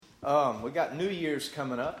We got New Year's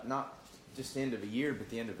coming up, not just the end of a year,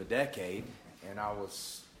 but the end of a decade. And I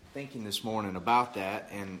was thinking this morning about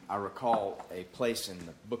that, and I recall a place in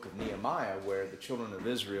the book of Nehemiah where the children of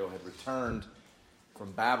Israel had returned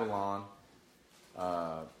from Babylon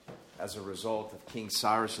as a result of King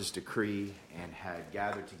Cyrus's decree and had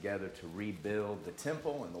gathered together to rebuild the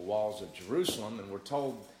temple and the walls of Jerusalem. And we're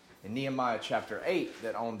told in Nehemiah chapter 8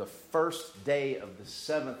 that on the first day of the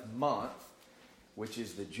 7th month, which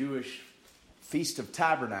is the Jewish Feast of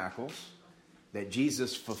Tabernacles that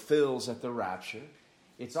Jesus fulfills at the rapture,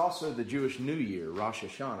 it's also the Jewish New Year, Rosh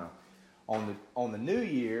Hashanah. On the New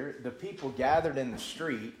Year, the people gathered in the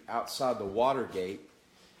street outside the water gate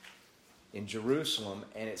in Jerusalem,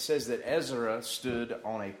 and it says that Ezra stood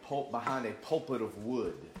on behind a pulpit of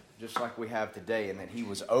wood, just like we have today, and that he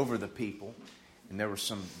was over the people, and there were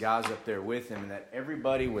some guys up there with him, and that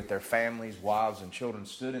everybody with their families, wives, and children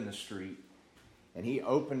stood in the street, and he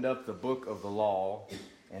opened up the book of the law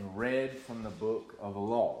and read from the book of the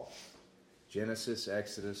law. Genesis,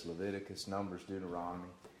 Exodus, Leviticus, Numbers, Deuteronomy.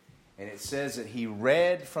 And it says that he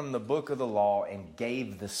read from the book of the law and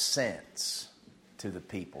gave the sense to the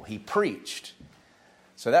people. He preached.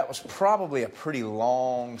 So that was probably a pretty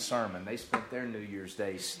long sermon. They spent their New Year's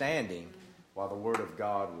Day standing while the Word of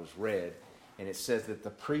God was read. And it says that the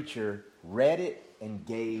preacher read it and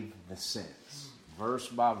gave the sense, verse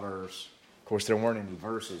by verse. Of course, there weren't any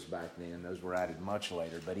verses back then. Those were added much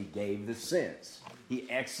later. But he gave the sense. He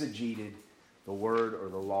exegeted the Word or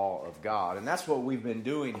the law of God. And that's what we've been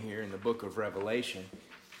doing here in the book of Revelation.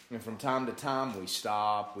 And from time to time, we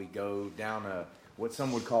stop. We go down what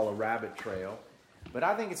some would call a rabbit trail. But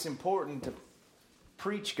I think it's important to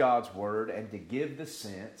preach God's Word and to give the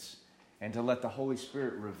sense and to let the Holy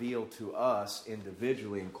Spirit reveal to us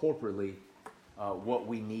individually and corporately what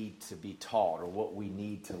we need to be taught or what we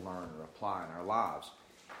need to learn or apply in our lives.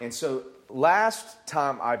 And so last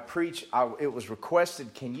time I preached, it was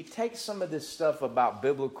requested, can you take some of this stuff about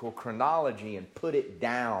biblical chronology and put it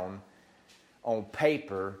down on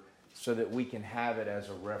paper so that we can have it as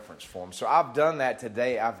a reference form? So I've done that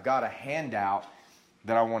today. I've got a handout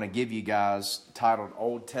that I want to give you guys titled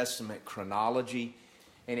Old Testament Chronology.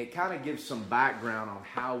 And it kind of gives some background on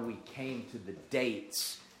how we came to the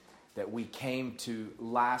dates that we came to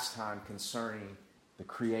last time concerning the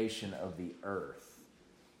creation of the earth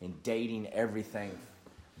and dating everything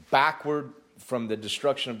backward from the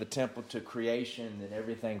destruction of the temple to creation and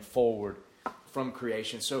everything forward from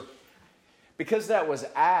creation. So because that was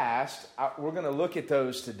asked, we're going to look at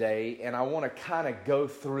those today, and I want to kind of go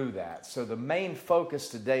through that. So the main focus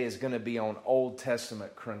today is going to be on Old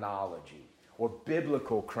Testament chronology or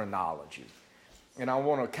biblical chronology. And I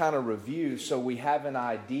want to kind of review so we have an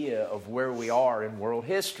idea of where we are in world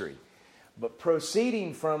history. But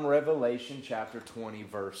proceeding from Revelation chapter 20,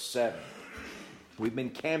 verse 7. We've been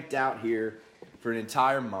camped out here for an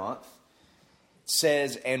entire month. It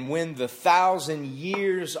says, and when the 1,000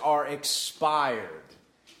 years are expired,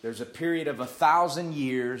 there's a period of 1,000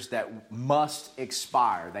 years that must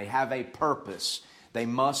expire. They have a purpose. They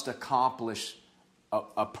must accomplish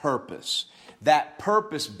a purpose. That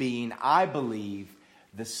purpose being, I believe,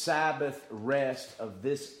 the Sabbath rest of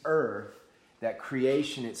this earth that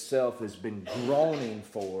creation itself has been groaning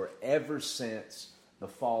for ever since the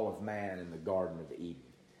fall of man in the Garden of Eden.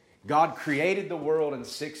 God created the world in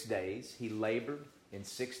 6 days. He labored in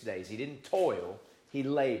 6 days. He didn't toil. He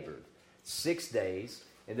labored 6 days.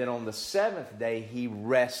 And then on the 7th day, He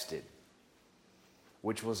rested,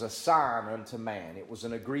 which was a sign unto man. It was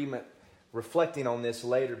an agreement reflecting on this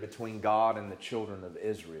later between God and the children of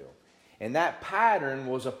Israel. And that pattern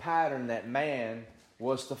was a pattern that man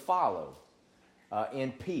was to follow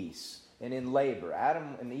in peace and in labor.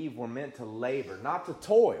 Adam and Eve were meant to labor, not to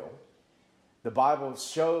toil. The Bible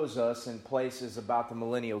shows us in places about the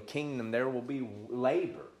millennial kingdom there will be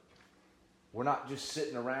labor. We're not just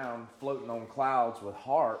sitting around floating on clouds with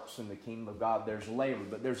harps in the kingdom of God. There's labor.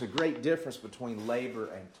 But there's a great difference between labor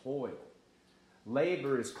and toil.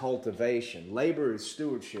 Labor is cultivation. Labor is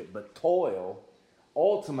stewardship. But toil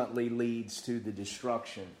ultimately leads to the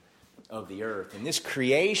destruction of the earth. And this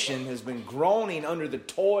creation has been groaning under the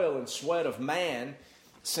toil and sweat of man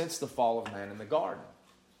since the fall of man in the garden.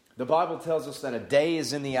 The Bible tells us that a day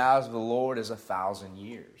is in the eyes of the Lord as 1,000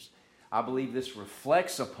 years. I believe this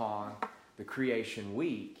reflects upon the creation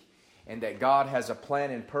week and that God has a plan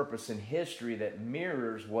and purpose in history that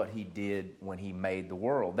mirrors what He did when He made the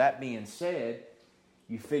world. That being said,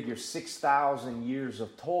 you figure 6,000 years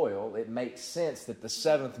of toil, it makes sense that the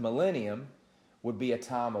 7th millennium would be a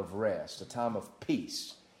time of rest, a time of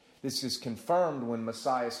peace. This is confirmed when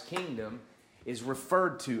Messiah's kingdom is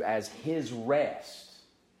referred to as His rest.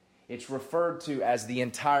 It's referred to as the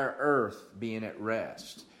entire earth being at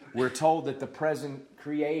rest. We're told that the present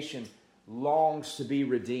creation longs to be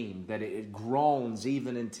redeemed, that it groans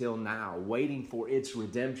even until now, waiting for its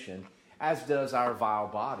redemption, as does our vile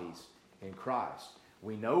bodies in Christ.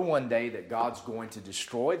 We know one day that God's going to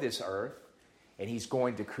destroy this earth, and He's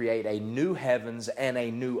going to create a new heavens and a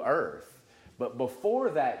new earth. But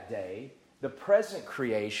before that day, the present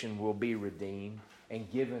creation will be redeemed and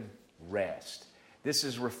given rest. This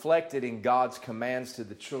is reflected in God's commands to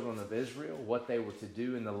the children of Israel, what they were to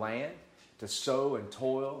do in the land, to sow and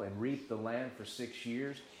toil and reap the land for 6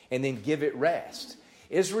 years, and then give it rest.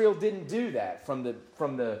 Israel didn't do that from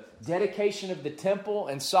the dedication of the temple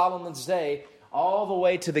and Solomon's day all the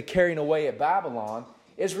way to the carrying away at Babylon.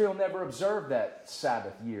 Israel never observed that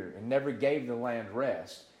Sabbath year and never gave the land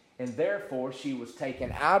rest. And therefore, she was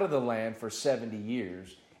taken out of the land for 70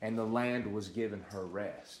 years, and the land was given her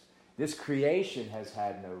rest. This creation has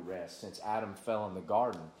had no rest since Adam fell in the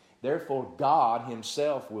garden. Therefore, God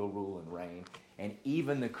Himself will rule and reign, and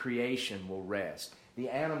even the creation will rest. The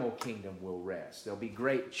animal kingdom will rest. There'll be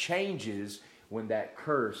great changes when that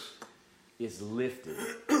curse is lifted.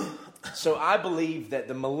 So I believe that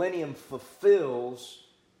the millennium fulfills,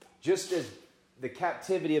 just as the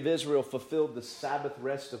captivity of Israel fulfilled the Sabbath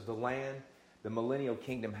rest of the land, the millennial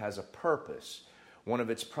kingdom has a purpose. One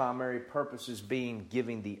of its primary purposes being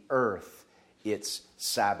giving the earth its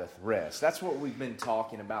Sabbath rest. That's what we've been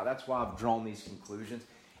talking about. That's why I've drawn these conclusions.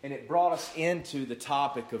 And it brought us into the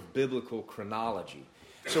topic of biblical chronology.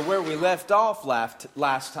 So where we left off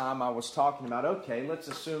last time, I was talking about, okay, let's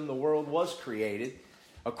assume the world was created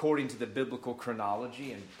according to the biblical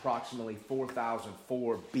chronology in approximately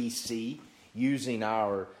 4004 BC, using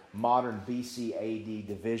our modern BC AD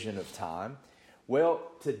division of time. Well,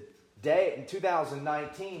 today, in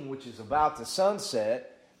 2019, which is about to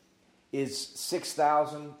sunset, is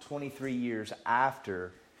 6,023 years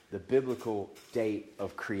after the biblical date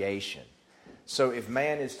of creation. So if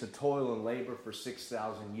man is to toil and labor for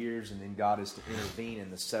 6,000 years and then God is to intervene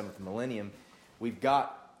in the 7th millennium, we've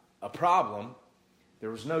got a problem. There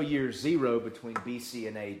was no year zero between BC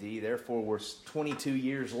and AD, therefore we're 22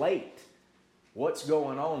 years late. What's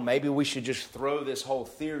going on? Maybe we should just throw this whole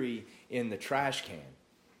theory in the trash can.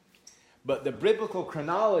 But the biblical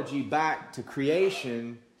chronology back to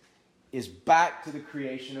creation is back to the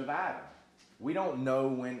creation of Adam. We don't know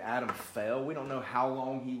when Adam fell. We don't know how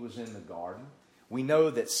long he was in the garden. We know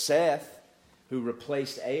that Seth, who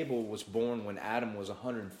replaced Abel, was born when Adam was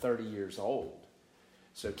 130 years old.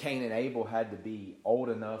 So Cain and Abel had to be old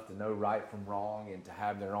enough to know right from wrong and to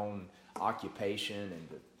have their own occupation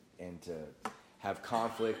and to have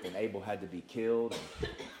conflict. And Abel had to be killed,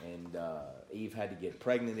 and Eve had to get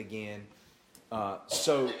pregnant again.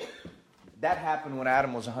 So that happened when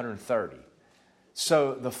Adam was 130.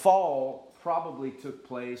 So the fall probably took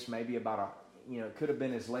place maybe about it could have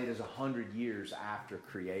been as late as 100 years after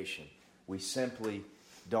creation. We simply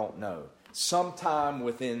don't know. Sometime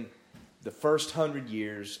within the first 100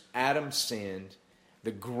 years, Adam sinned.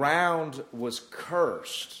 The ground was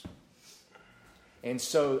cursed. And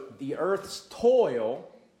so the earth's toil,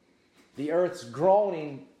 the earth's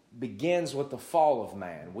groaning begins with the fall of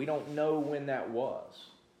man. We don't know when that was.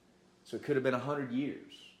 So it could have been 100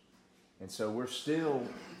 years. And so we're still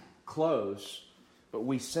close, but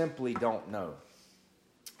we simply don't know.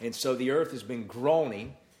 And so the earth has been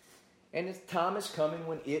groaning, and its time is coming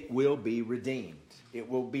when it will be redeemed. It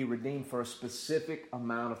will be redeemed for a specific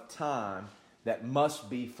amount of time that must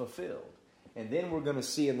be fulfilled. And then we're going to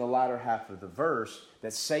see in the latter half of the verse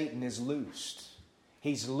that Satan is loosed.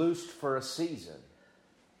 He's loosed for a season.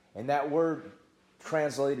 And that word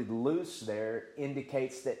translated loose there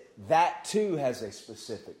indicates that too has a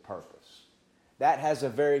specific purpose. That has a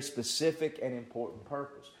very specific and important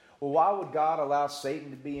purpose. Well, why would God allow Satan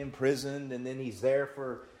to be imprisoned and then he's there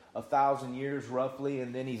for 1,000 years roughly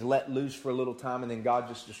and then he's let loose for a little time and then God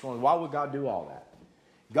just destroys him? Why would God do all that?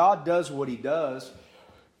 God does what He does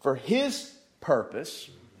for His purpose,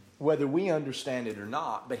 whether we understand it or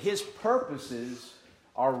not, but His purposes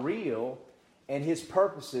are real and His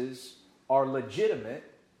purposes are legitimate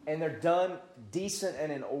and they're done decent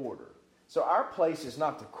and in order. So our place is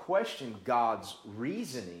not to question God's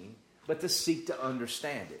reasoning, but to seek to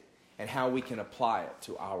understand it and how we can apply it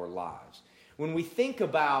to our lives. When we think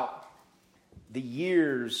about the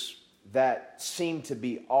years that seem to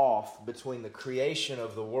be off between the creation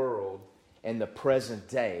of the world and the present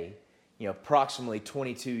day, approximately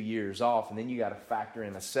 22 years off, and then you got to factor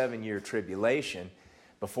in a 7-year tribulation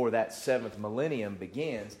before that 7th millennium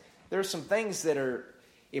begins, there are some things that are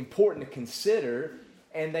important to consider,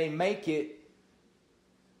 and they make it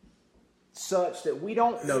such that we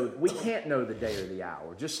can't know the day or the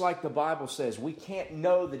hour. Just like the Bible says, we can't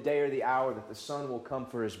know the day or the hour that the Son will come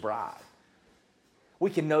for His bride. We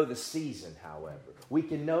can know the season, however. We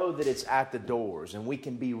can know that it's at the doors, and we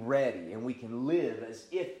can be ready, and we can live as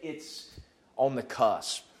if it's on the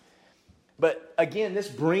cusp. But again, this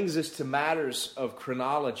brings us to matters of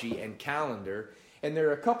chronology and calendar, and there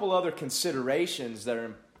are a couple other considerations that are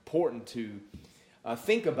important to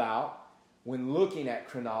think about when looking at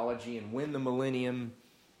chronology and when the millennium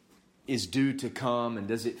is due to come, and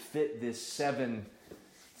does it fit this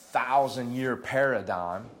 7,000-year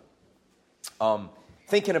paradigm.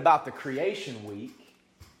 Thinking about the creation week,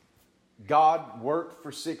 God worked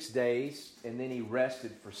for 6 days and then He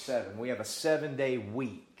rested for 7. We have a 7-day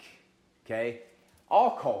week. Okay?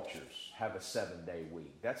 All cultures have a 7-day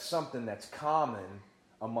week. That's something that's common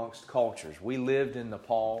amongst cultures. We lived in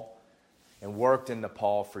Nepal and worked in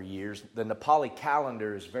Nepal for years. The Nepali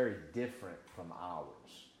calendar is very different from ours.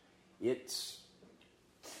 It's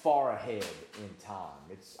far ahead in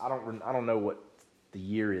time. I don't know what the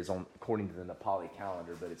year is according to the Nepali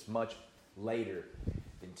calendar, but it's much later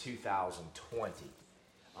than 2020.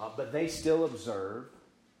 But they still observe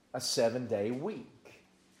a 7-day week.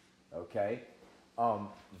 Okay?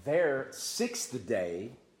 Their 6th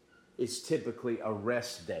day is typically a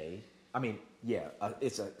rest day.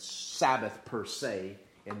 It's a Sabbath per se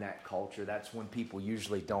in that culture. That's when people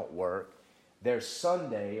usually don't work. Their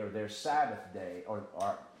Sunday or their Sabbath day, or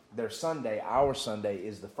their Sunday, our Sunday,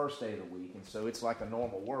 is the first day of the week. And so it's like a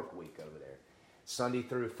normal work week over there. Sunday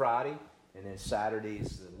through Friday, and then Saturday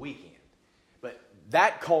is the weekend. But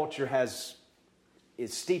that culture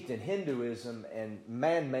is steeped in Hinduism and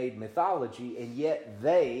man-made mythology, and yet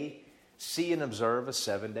they see and observe a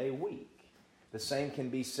 7-day week. The same can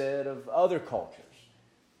be said of other cultures.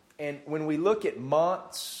 And when we look at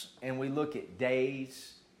months, and we look at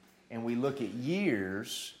days, and we look at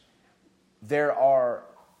years, there are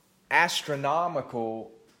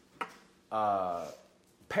astronomical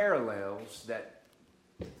parallels that...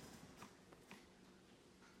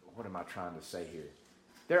 What am I trying to say here?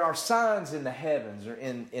 There are signs in the heavens, or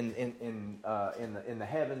in the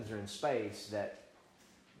heavens or in space, that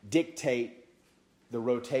dictate the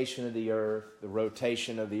rotation of the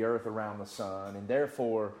earth around the sun, and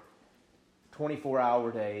therefore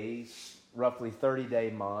 24-hour days, roughly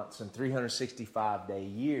 30-day months, and 365-day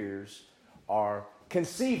years are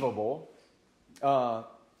conceivable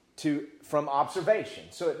from observation.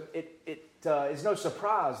 So it is no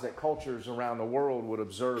surprise that cultures around the world would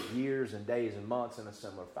observe years and days and months in a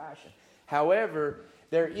similar fashion. However,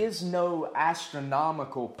 there is no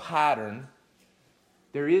astronomical pattern.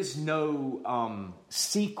 There is no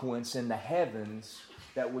sequence in the heavens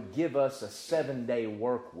that would give us a 7-day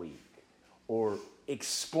work week or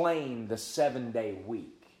explain the 7-day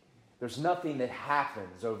week. There's nothing that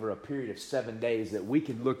happens over a period of 7 days that we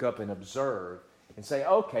can look up and observe and say,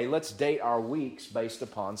 okay, let's date our weeks based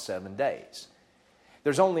upon 7 days.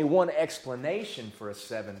 There's only one explanation for a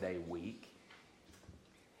 7-day week,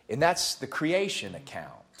 and that's the creation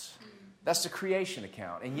account. That's the creation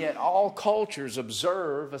account. And yet all cultures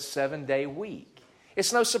observe a 7-day week.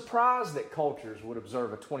 It's no surprise that cultures would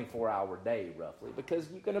observe a 24-hour day, roughly, because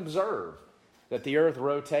you can observe that the earth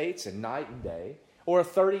rotates in night and day, or a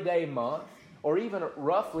 30-day month, or even a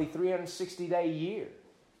roughly 360-day year.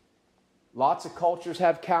 Lots of cultures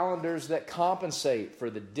have calendars that compensate for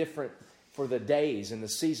the days and the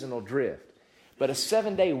seasonal drift. But a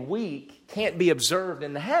 7-day week can't be observed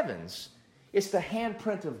in the heavens. It's the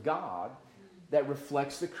handprint of God that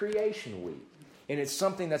reflects the creation week. And it's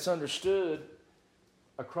something that's understood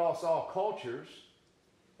across all cultures,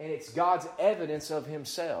 and it's God's evidence of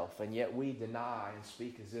Himself. And yet we deny and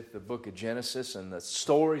speak as if the book of Genesis and the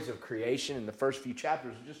stories of creation in the first few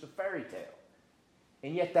chapters are just a fairy tale.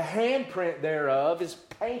 And yet the handprint thereof is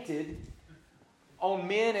painted on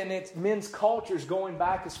men and men's cultures going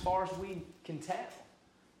back as far as we can tell.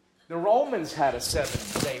 The Romans had a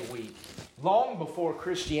 7-day week long before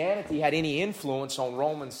Christianity had any influence on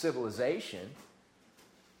Roman civilization.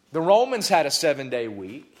 The Romans had a 7-day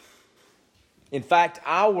week. In fact,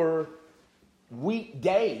 our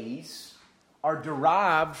weekdays are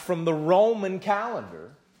derived from the Roman calendar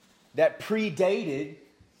that predated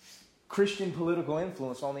Christian political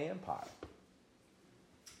influence on the empire.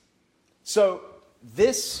 So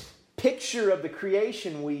this picture of the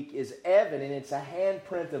creation week is evident. It's a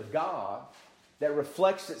handprint of God that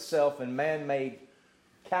reflects itself in man-made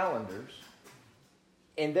calendars.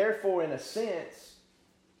 And therefore, in a sense,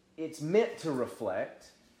 it's meant to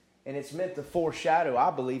reflect, and it's meant to foreshadow,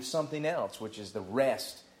 I believe, something else, which is the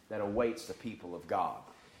rest that awaits the people of God.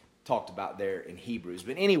 talked about there in Hebrews.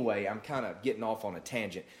 But anyway, I'm kind of getting off on a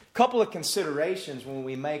tangent. A couple of considerations when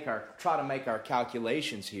we try to make our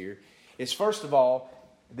calculations here is, first of all,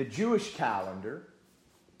 the Jewish calendar.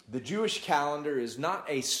 The Jewish calendar is not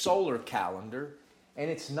a solar calendar, and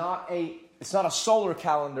it's not a solar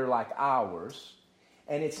calendar like ours,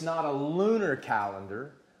 and it's not a lunar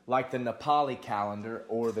calendar like the Nepali calendar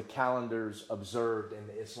or the calendars observed in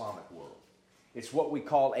the Islamic world. It's what we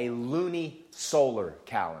call a luni-solar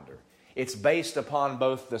calendar. It's based upon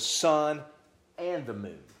both the sun and the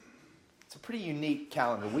moon. It's a pretty unique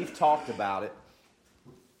calendar. We've talked about it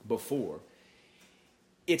before.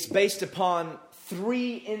 It's based upon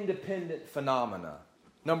three independent phenomena.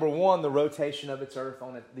 Number one, the rotation of the earth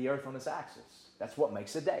on its axis. That's what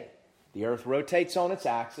makes a day. The earth rotates on its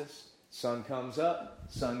axis. Sun comes up,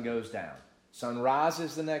 sun goes down. Sun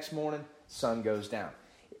rises the next morning, sun goes down.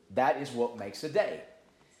 That is what makes a day.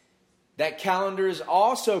 That calendar is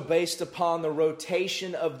also based upon the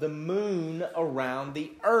rotation of the moon around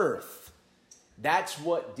the earth. That's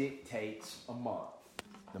what dictates a month.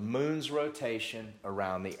 The moon's rotation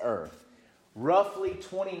around the earth. Roughly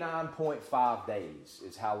 29.5 days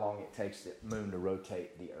is how long it takes the moon to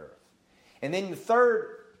rotate the earth. And then the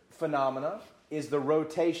third phenomena is the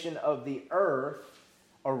rotation of the earth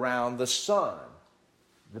around the sun,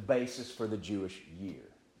 the basis for the Jewish year.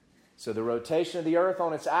 So the rotation of the earth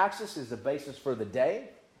on its axis is the basis for the day.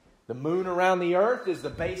 The moon around the earth is the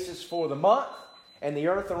basis for the month. And the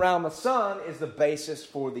earth around the sun is the basis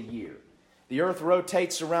for the year. The earth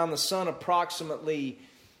rotates around the sun approximately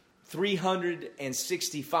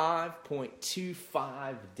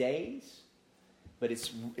 365.25 days. But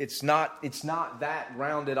it's not that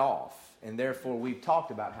rounded off. And therefore, we've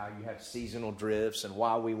talked about how you have seasonal drifts and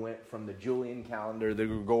why we went from the Julian calendar, the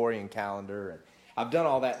Gregorian calendar. And I've done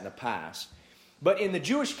all that in the past. But in the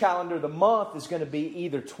Jewish calendar, the month is going to be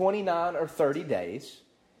either 29 or 30 days.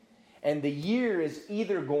 And the year is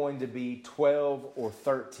either going to be 12 or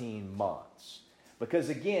 13 months. Because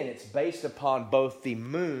again, it's based upon both the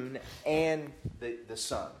moon and the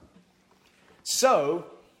sun. So,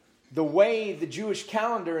 the way the Jewish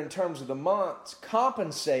calendar in terms of the months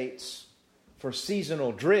compensates for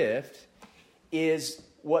seasonal drift is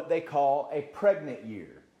what they call a pregnant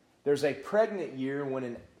year. There's a pregnant year when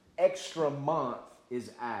an extra month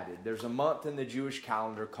is added. There's a month in the Jewish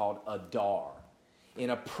calendar called Adar.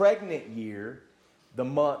 In a pregnant year, the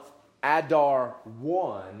month Adar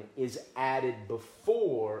 1 is added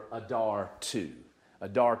before Adar 2.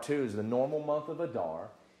 Adar 2 is the normal month of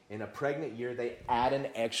Adar. In a pregnant year, they add an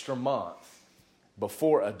extra month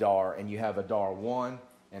before Adar, and you have Adar 1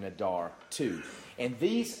 and Adar 2. And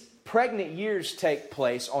these pregnant years take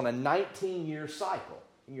place on a 19-year cycle.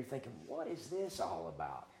 And you're thinking, what is this all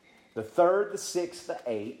about? The 3rd, the 6th, the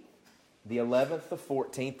 8th, the 11th, the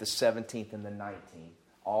 14th, the 17th, and the 19th,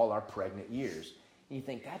 all are pregnant years. And you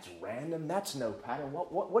think, that's random, that's no pattern.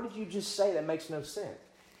 What did you just say? That makes no sense.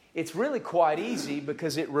 It's really quite easy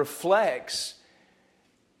because it reflects,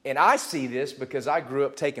 and I see this because I grew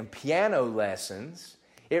up taking piano lessons,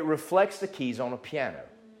 it reflects the keys on a piano.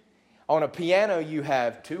 On a piano, you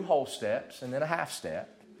have 2 whole steps and then a half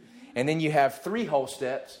step. And then you have 3 whole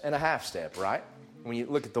steps and a half step, right? When you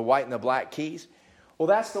look at the white and the black keys. Well,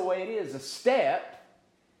 that's the way it is. A step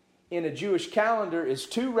in a Jewish calendar is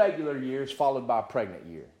 2 regular years followed by a pregnant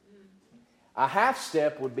year. A half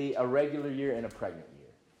step would be a regular year and a pregnant year.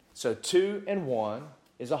 So 2 and 1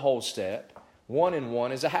 is a whole step. 1 and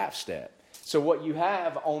 1 is a half step. So what you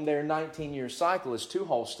have on their 19-year cycle is 2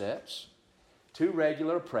 whole steps, 2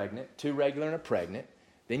 regular, a pregnant, 2 regular and a pregnant.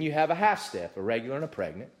 Then you have a half step, a regular and a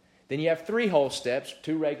pregnant. Then you have 3 whole steps,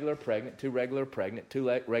 2 regular, pregnant, 2 regular, pregnant,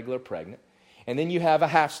 2 regular, pregnant. And then you have a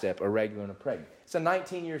half step, a regular and a pregnant. It's a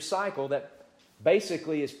 19-year cycle that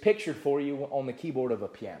basically is pictured for you on the keyboard of a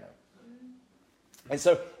piano. And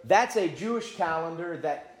so that's a Jewish calendar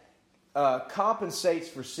that compensates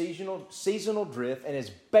for seasonal drift and is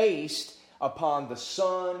based upon the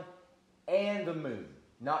sun and the moon,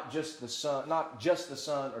 not just the sun or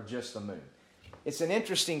just the moon. It's an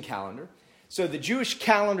interesting calendar. So the Jewish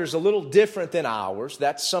calendar is a little different than ours.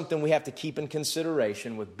 That's something we have to keep in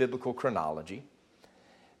consideration with biblical chronology.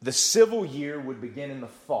 The civil year would begin in the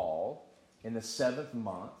fall, in the 7th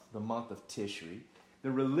month, the month of Tishri.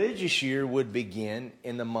 The religious year would begin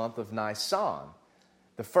in the month of Nisan,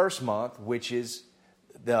 the first month, which is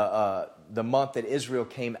the month that Israel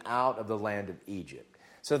came out of the land of Egypt.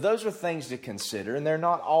 So those are things to consider, and they're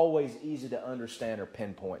not always easy to understand or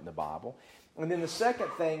pinpoint in the Bible. And then the second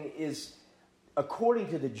thing is, according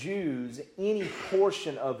to the Jews, any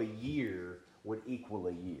portion of a year would equal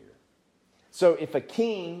a year. So if a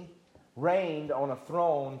king reigned on a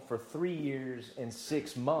throne for 3 years and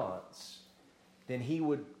 6 months, then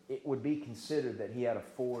it would be considered that he had a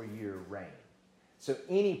 4-year reign. So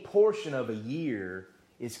any portion of a year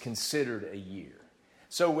is considered a year.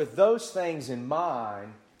 So with those things in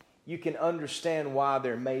mind, you can understand why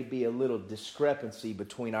there may be a little discrepancy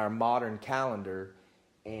between our modern calendar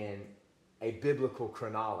and a biblical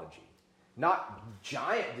chronology. Not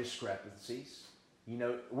giant discrepancies. You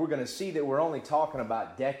know, we're going to see that we're only talking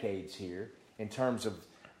about decades here in terms of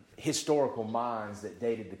historical minds that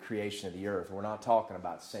dated the creation of the earth. We're not talking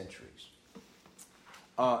about centuries.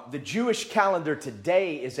 The Jewish calendar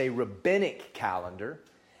today is a rabbinic calendar.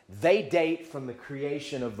 They date from the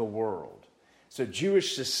creation of the world. So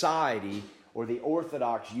Jewish society, or the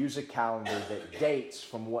Orthodox, use a calendar that dates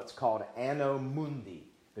from what's called Anno Mundi,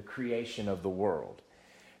 the creation of the world.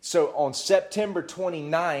 So on September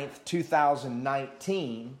 29th,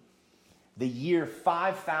 2019, the year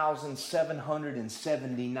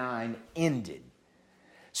 5779 ended.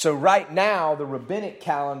 So right now, the rabbinic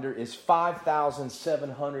calendar is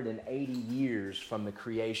 5,780 years from the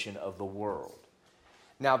creation of the world.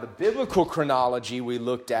 Now, the biblical chronology we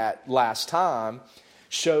looked at last time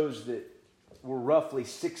shows that we're roughly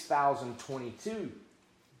 6,022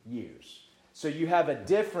 years. So you have a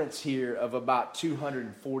difference here of about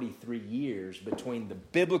 243 years between the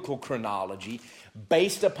biblical chronology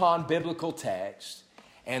based upon biblical text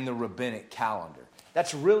and the rabbinic calendar.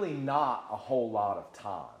 That's really not a whole lot of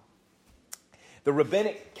time. The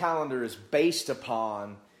rabbinic calendar is based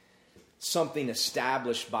upon something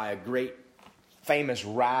established by a great famous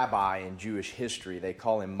rabbi in Jewish history. They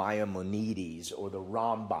call him Maimonides, or the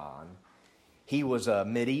Ramban. He was a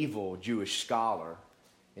medieval Jewish scholar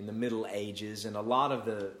in the Middle Ages, and a lot of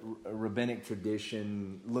the rabbinic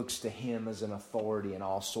tradition looks to him as an authority in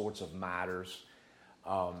all sorts of matters.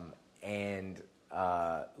 And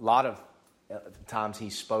a lot of times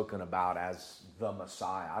he's spoken about as the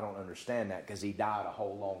Messiah. I don't understand that because he died a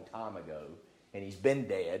whole long time ago, and he's been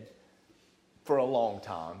dead for a long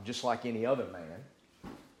time, just like any other man.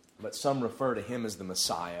 But some refer to him as the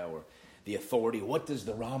Messiah or the authority. What does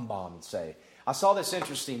the Rambam say? I saw this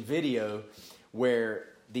interesting video where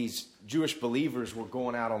these Jewish believers were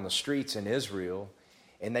going out on the streets in Israel,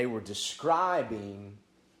 and they were describing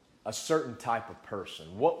a certain type of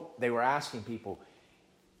person. What they were asking people,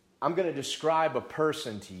 I'm going to describe a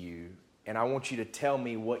person to you, and I want you to tell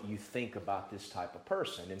me what you think about this type of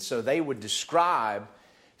person. And so they would describe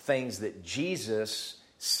things that Jesus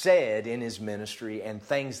said in his ministry and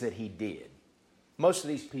things that he did. Most of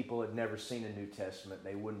these people had never seen a New Testament.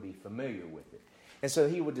 They wouldn't be familiar with it. And so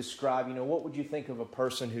he would describe, what would you think of a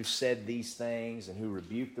person who said these things and who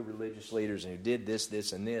rebuked the religious leaders and who did this,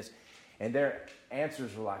 this, and this? And their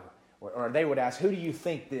answers were like, or they would ask, who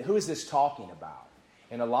is this talking about?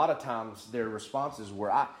 And a lot of times their responses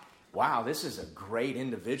were, wow, this is a great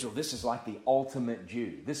individual. This is like the ultimate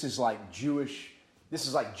Jew. This is like Judaism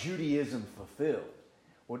fulfilled.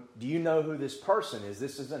 Well, do you know who this person is?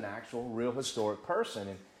 This is an actual, real historic person.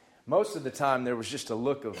 And most of the time there was just a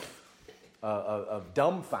look of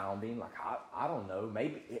dumbfounding, like, I don't know,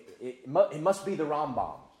 maybe it must be the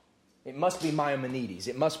Rambam. It must be Maimonides.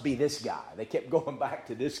 It must be this guy. They kept going back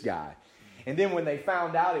to this guy. And then when they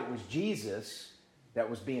found out it was Jesus that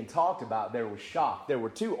was being talked about, there was shock. There were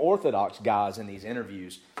two Orthodox guys in these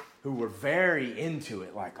interviews who were very into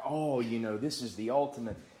it, like, this is the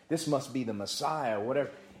ultimate, this must be the Messiah, whatever.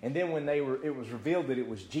 And then when it was revealed that it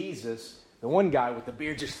was Jesus, the one guy with the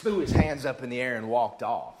beard just threw his hands up in the air and walked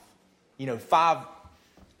off. 10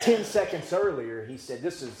 seconds earlier, he said,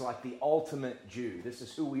 this is like the ultimate Jew. This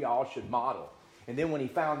is who we all should model. And then when he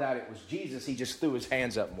found out it was Jesus, he just threw his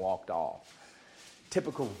hands up and walked off.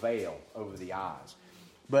 Typical veil over the eyes.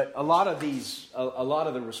 But a lot of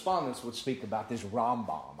the respondents would speak about this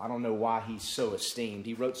Rambam. I don't know why he's so esteemed.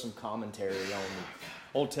 He wrote some commentary on the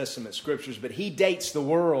Old Testament scriptures, but he dates the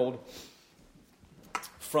world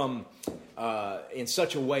from in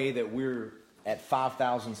such a way that we're at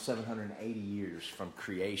 5,780 years from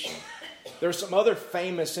creation. There are some other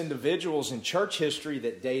famous individuals in church history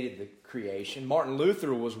that dated the creation. Martin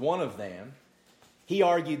Luther was one of them. He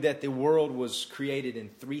argued that the world was created in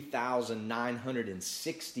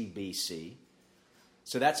 3,960 BC.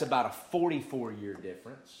 So that's about a 44-year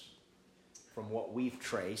difference from what we've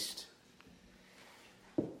traced.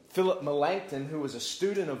 Philip Melanchthon, who was a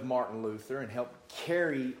student of Martin Luther and helped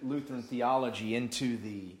carry Lutheran theology into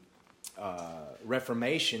the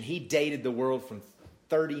Reformation, he dated the world from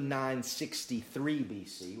 3963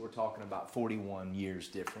 BC. We're talking about 41 years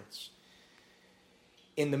difference.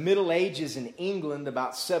 In the Middle Ages in England,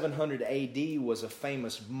 about 700 AD, was a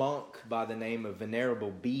famous monk by the name of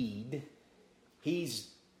Venerable Bede. He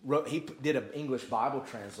did an English Bible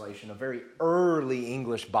translation, a very early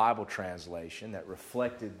English Bible translation that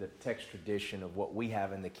reflected the text tradition of what we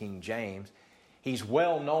have in the King James. He's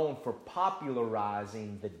well known for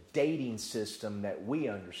popularizing the dating system that we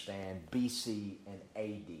understand, BC and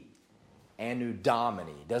AD. Anno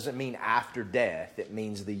Domini doesn't mean after death. It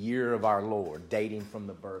means the year of our Lord, dating from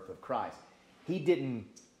the birth of Christ. He didn't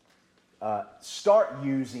start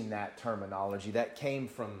using that terminology. That came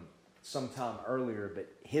from some time earlier,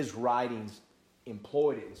 but his writings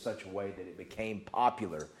employed it in such a way that it became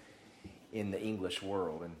popular in the English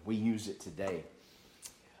world, and we use it today.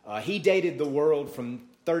 He dated the world from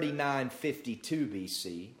 3952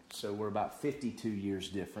 BC, so we're about 52 years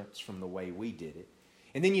difference from the way we did it.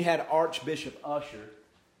 And then you had Archbishop Usher,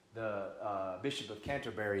 the Bishop of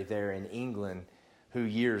Canterbury there in England, who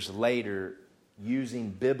years later, using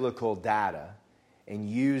biblical data and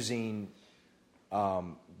using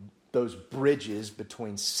those bridges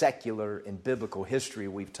between secular and biblical history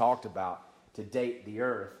we've talked about to date the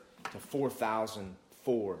earth to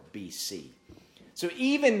 4004 BC. So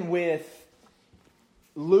even with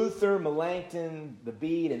Luther, Melanchthon, the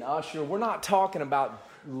Bede, and Usher, we're not talking about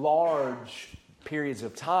large periods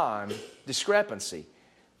of time discrepancy.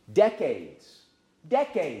 Decades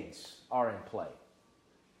are in play.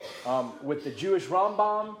 With the Jewish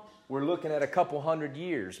Rambam, we're looking at a couple hundred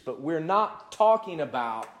years, but we're not talking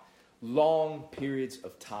about long periods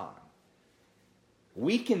of time.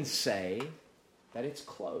 We can say that it's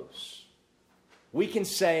close. We can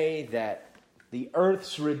say that the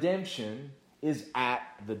earth's redemption is at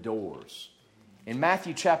the doors. In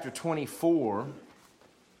Matthew chapter 24,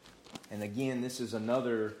 and again, this is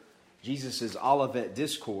another Jesus' Olivet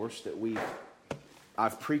Discourse that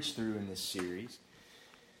I've preached through in this series.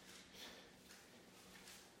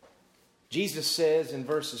 Jesus says in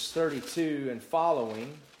verses 32 and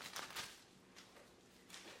following,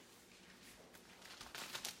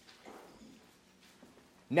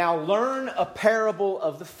 "Now learn a parable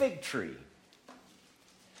of the fig tree.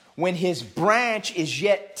 When his branch is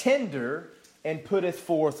yet tender and putteth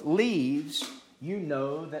forth leaves, you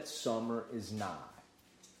know that summer is nigh.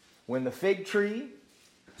 When the fig tree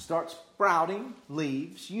starts sprouting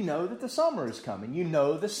leaves, you know that the summer is coming. You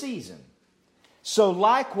know the season. So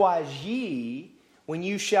likewise ye, when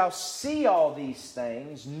you shall see all these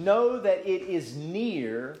things, know that it is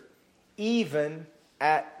near, even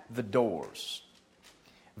at the doors.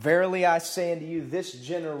 Verily I say unto you, this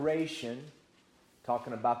generation,"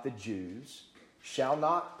 talking about the Jews, "shall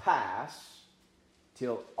not pass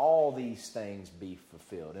till all these things be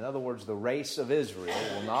fulfilled." In other words, the race of Israel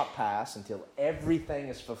will not pass until everything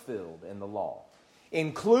is fulfilled in the law,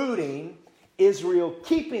 including Israel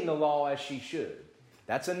keeping the law as she should.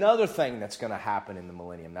 That's another thing that's going to happen in the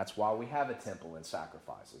millennium. That's why we have a temple and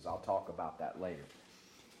sacrifices. I'll talk about that later.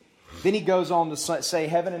 Then he goes on to say,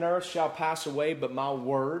 "Heaven and earth shall pass away, but my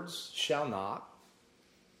words shall not.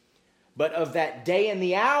 But of that day and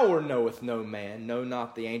the hour knoweth no man, no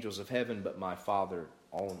not the angels of heaven, but my Father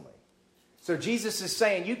only." So Jesus is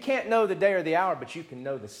saying, you can't know the day or the hour, but you can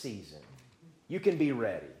know the season. You can be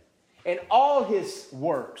ready. And all his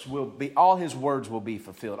words will be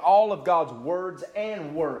fulfilled. All of God's words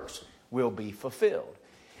and works will be fulfilled.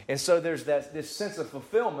 And so there's this sense of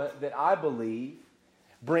fulfillment that I believe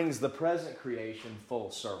brings the present creation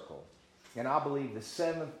full circle. And I believe the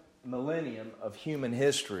seventh millennium of human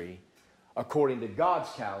history, according to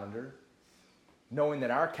God's calendar, knowing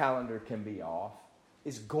that our calendar can be off,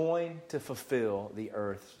 is going to fulfill the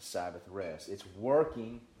earth's Sabbath rest. It's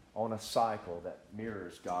working on a cycle that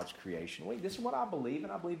mirrors God's creation. This is what I believe,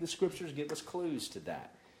 and I believe the Scriptures give us clues to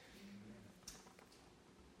that.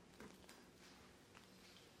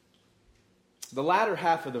 The latter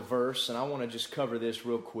half of the verse, and I want to just cover this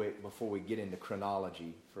real quick before we get into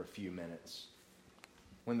chronology for a few minutes.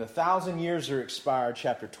 When the 1,000 years are expired,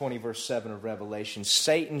 chapter 20, verse 7 of Revelation,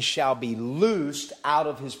 Satan shall be loosed out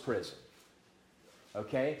of his prison.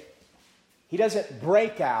 Okay? He doesn't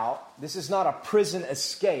break out. This is not a prison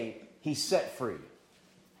escape. He's set free.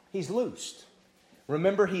 He's loosed.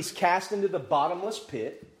 Remember, he's cast into the bottomless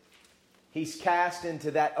pit. He's cast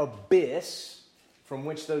into that abyss from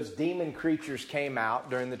which those demon creatures came out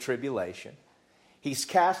during the tribulation. He's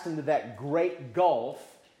cast into that great gulf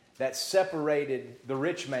that separated the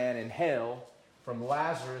rich man in hell from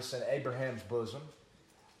Lazarus and Abraham's bosom.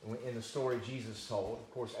 In the story Jesus told,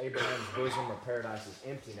 of course, Abraham's bosom or paradise is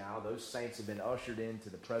empty now. Those saints have been ushered into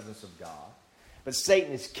the presence of God. But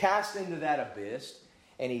Satan is cast into that abyss,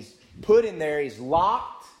 and he's put in there, he's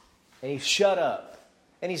locked, and he's shut up.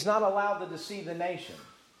 And he's not allowed to deceive the nation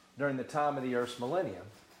during the time of the earth's millennium.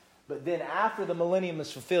 But then after the millennium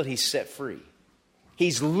is fulfilled, he's set free.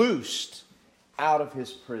 He's loosed out of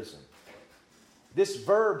his prison. This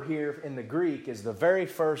verb here in the Greek is the very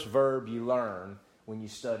first verb you learn when you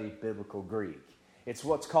study biblical Greek. It's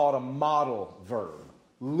what's called a modal verb,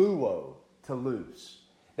 luo, to loose.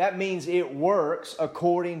 That means it works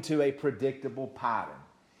according to a predictable pattern.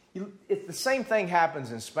 The same thing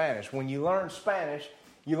happens in Spanish. When you learn Spanish,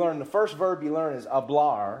 you learn the first verb you learn is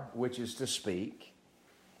hablar, which is to speak.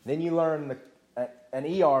 Then you learn an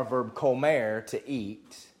ER verb, comer, to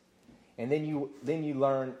eat. And then you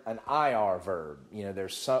learn an IR verb. You know,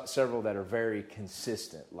 there's several that are very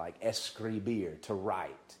consistent, like escribir, to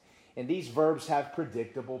write. And these verbs have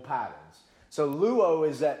predictable patterns. So luo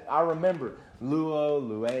is that, I remember, luo,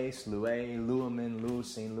 lues, lue, luamen,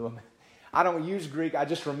 lusin, luamen. I don't use Greek, I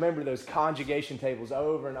just remember those conjugation tables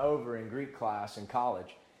over and over in Greek class in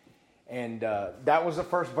college. And that was the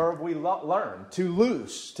first verb we learned, to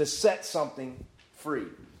loose, to set something free.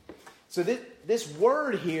 So this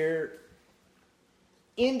word here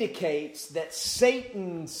indicates that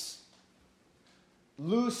Satan's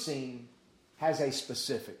loosing has a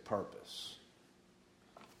specific purpose.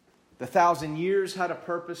 The 1,000 years had a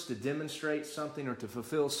purpose to demonstrate something or to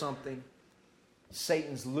fulfill something.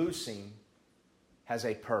 Satan's loosing has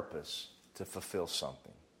a purpose to fulfill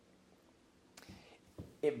something.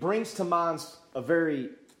 It brings to mind a very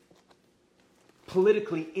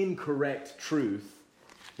politically incorrect truth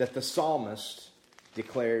that the psalmist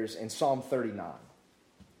declares in Psalm 39.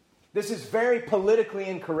 This is very politically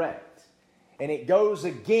incorrect, and it goes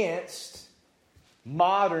against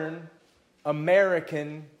modern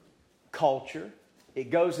American culture.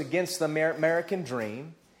 It goes against the American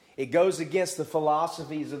dream. It goes against the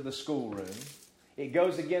philosophies of the schoolroom. It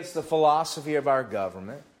goes against the philosophy of our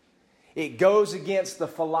government. It goes against the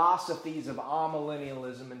philosophies of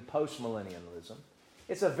amillennialism and postmillennialism.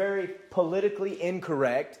 It's a very politically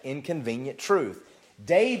incorrect, inconvenient truth.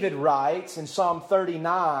 David writes in Psalm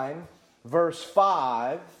 39, verse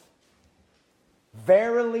 5,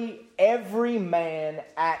 "Verily every man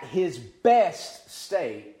at his best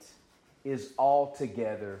state is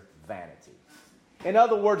altogether vanity." In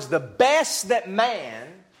other words, the best that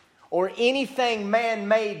man or anything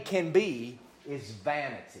man-made can be is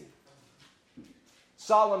vanity.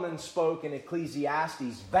 Solomon spoke in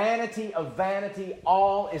Ecclesiastes, "Vanity of vanity,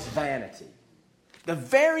 all is vanity." The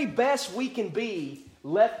very best we can be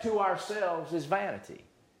left to ourselves is vanity.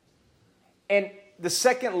 And the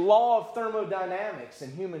second law of thermodynamics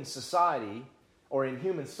in human society, or in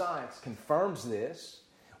human science, confirms this.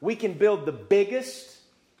 We can build the biggest,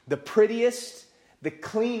 the prettiest, the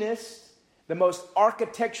cleanest, the most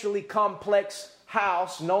architecturally complex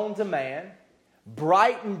house known to man,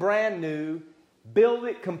 bright and brand new, build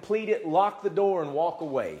it, complete it, lock the door, and walk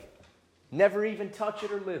away. Never even touch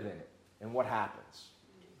it or live in it. And what happens?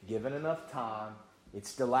 Given enough time,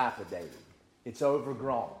 it's dilapidated. It's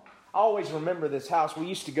overgrown. I always remember this house. We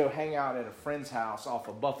used to go hang out at a friend's house off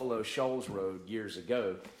of Buffalo Shoals Road years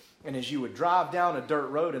ago. And as you would drive down a dirt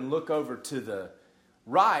road and look over to the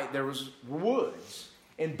right, there was woods.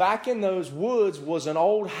 And back in those woods was an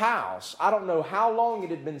old house. I don't know how long it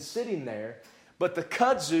had been sitting there, but the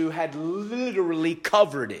kudzu had literally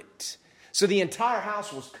covered it. So the entire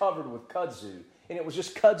house was covered with kudzu. And it was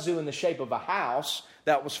just kudzu in the shape of a house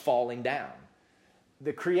that was falling down.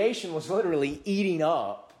 The creation was literally eating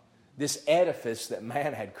up this edifice that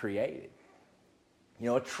man had created. You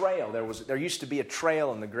know, a trail. There used to be a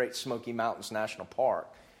trail in the Great Smoky Mountains National Park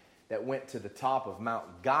that went to the top of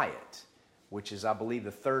Mount Guyot, which is, I believe,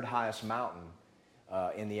 the third highest mountain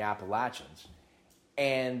in the Appalachians.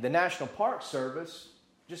 And the National Park Service,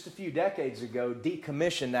 just a few decades ago,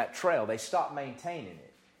 decommissioned that trail. They stopped maintaining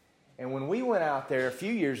it. And when we went out there a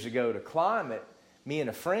few years ago to climb it, me and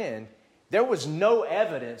a friend, there was no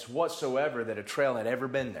evidence whatsoever that a trail had ever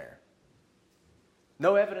been there.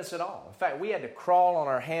 No evidence at all. In fact, we had to crawl on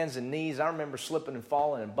our hands and knees. I remember slipping and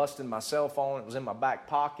falling and busting my cell phone. It was in my back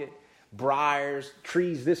pocket. Briars,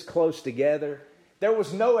 trees this close together. There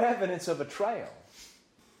was no evidence of a trail.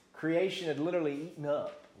 Creation had literally eaten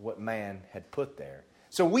up what man had put there.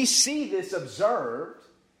 So we see this observed.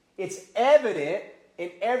 It's evident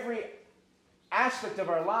in every aspect of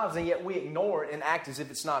our lives, and yet we ignore it and act as if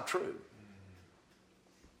it's not true.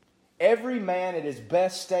 Every man at his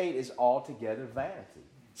best state is altogether vanity.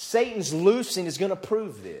 Satan's loosing is going to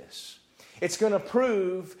prove this. It's going to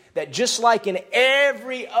prove that just like in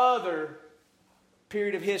every other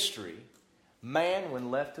period of history, man, when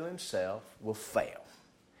left to himself, will fail.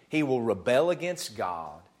 He will rebel against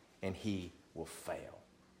God, and he will fail.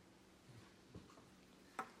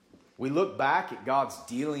 We look back at God's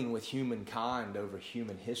dealing with humankind over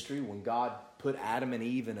human history. When God put Adam and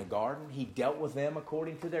Eve in a garden, He dealt with them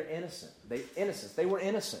according to their innocence. They were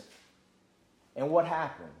innocent. And what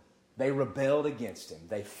happened? They rebelled against Him.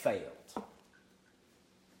 They failed.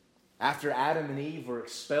 After Adam and Eve were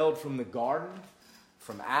expelled from the garden,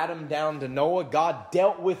 from Adam down to Noah, God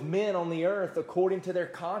dealt with men on the earth according to their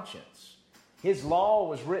conscience. His law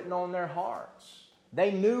was written on their hearts. They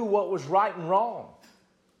knew what was right and wrong.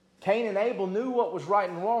 Cain and Abel knew what was right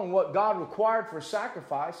and wrong, what God required for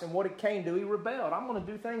sacrifice, and what did Cain do? He rebelled. I'm going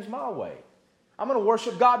to do things my way. I'm going to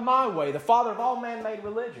worship God my way, the father of all man-made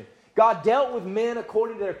religion. God dealt with men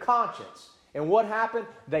according to their conscience. And what happened?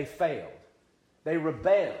 They failed. They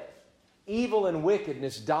rebelled. Evil and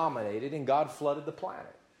wickedness dominated, and God flooded the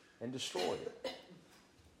planet and destroyed it.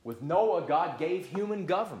 With Noah, God gave human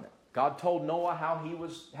government. God told Noah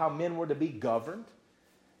how men were to be governed.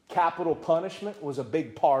 Capital punishment was a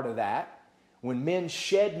big part of that. When men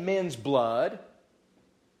shed men's blood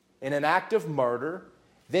in an act of murder,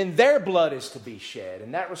 then their blood is to be shed.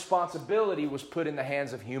 And that responsibility was put in the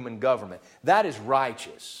hands of human government. That is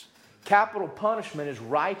righteous. Capital punishment is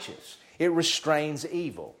righteous. It restrains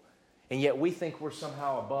evil. And yet we think we're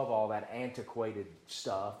somehow above all that antiquated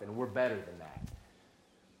stuff and we're better than that.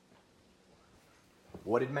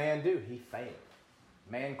 What did man do? He failed.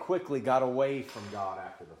 Man quickly got away from God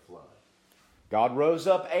after the flood. God rose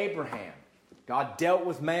up Abraham. God dealt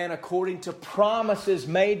with man according to promises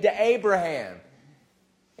made to Abraham.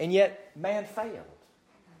 And yet man failed.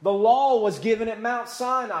 The law was given at Mount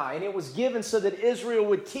Sinai, and it was given so that Israel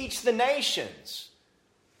would teach the nations.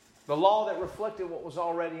 The law that reflected what was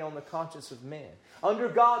already on the conscience of men. Under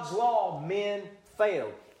God's law, men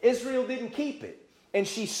failed. Israel didn't keep it. And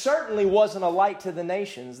she certainly wasn't a light to the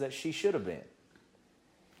nations that she should have been.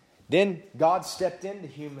 Then God stepped into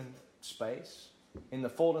human space. In the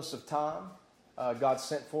fullness of time, God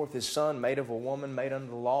sent forth His Son, made of a woman, made under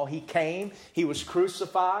the law. He came. He was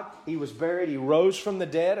crucified. He was buried. He rose from the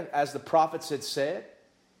dead, as the prophets had said.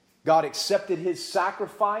 God accepted His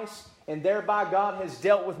sacrifice, and thereby God has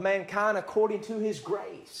dealt with mankind according to His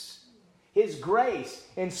grace. His grace,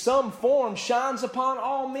 in some form, shines upon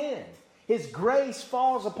all men. His grace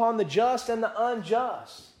falls upon the just and the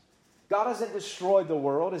unjust. God hasn't destroyed the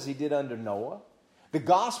world as He did under Noah. The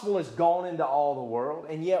gospel has gone into all the world,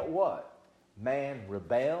 and yet what? Man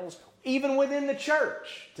rebels, even within the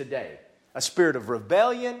church today. A spirit of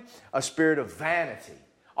rebellion, a spirit of vanity.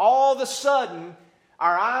 All of a sudden,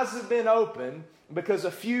 our eyes have been opened because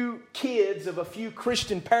a few kids of a few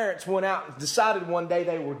Christian parents went out and decided one day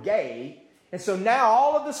they were gay. And so now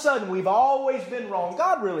all of a sudden we've always been wrong.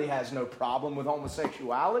 God really has no problem with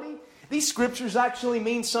homosexuality. These scriptures actually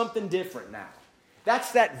mean something different now.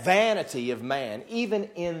 That's that vanity of man, even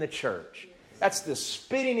in the church. That's the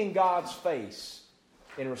spitting in God's face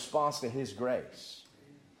in response to His grace.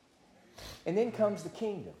 And then comes the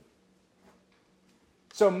kingdom.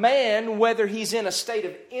 So man, whether he's in a state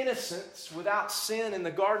of innocence without sin in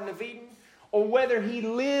the Garden of Eden, or whether he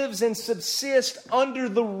lives and subsists under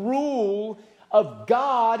the rule of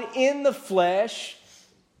God in the flesh,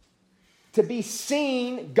 to be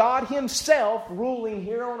seen, God Himself ruling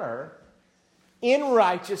here on earth, in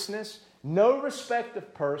righteousness, no respect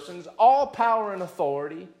of persons, all power and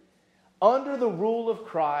authority, under the rule of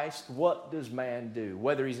Christ, what does man do?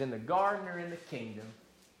 Whether he's in the garden or in the kingdom,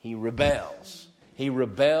 he rebels. He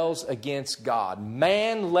rebels against God.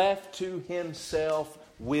 Man left to himself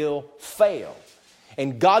will fail.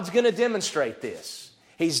 And God's going to demonstrate this.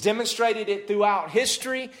 He's demonstrated it throughout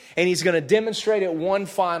history, and He's going to demonstrate it one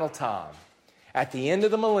final time. At the end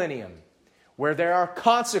of the millennium, where there are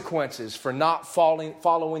consequences for not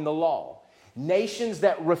following the law. Nations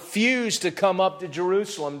that refuse to come up to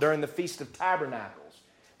Jerusalem during the Feast of Tabernacles.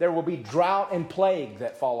 There will be drought and plague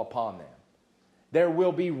that fall upon them. There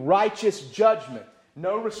will be righteous judgment,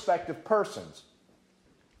 no respect of persons.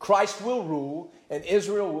 Christ will rule, and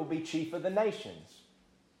Israel will be chief of the nations.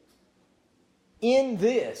 In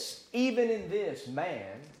this, even in this,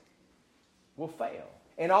 man will fail.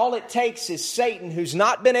 And all it takes is Satan, who's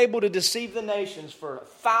not been able to deceive the nations for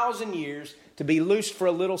 1,000 years, to be loosed for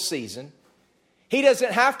a little season. He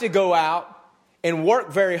doesn't have to go out and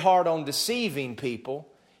work very hard on deceiving people.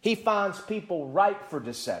 He finds people ripe for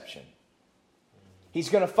deception. He's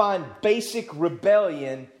going to find basic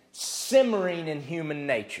rebellion simmering in human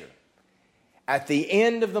nature. At the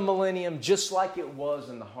end of the millennium, just like it was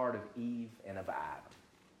in the heart of Eve and of Adam.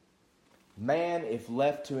 Man, if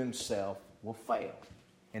left to himself, will fail.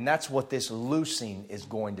 And that's what this loosing is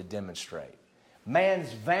going to demonstrate.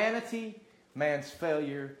 Man's vanity, man's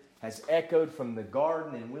failure, has echoed from the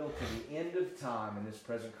garden and will to the end of time in this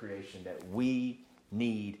present creation that we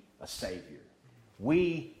need a Savior.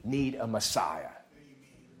 We need a Messiah.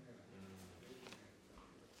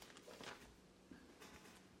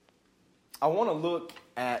 I want to look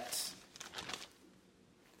at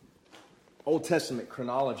Old Testament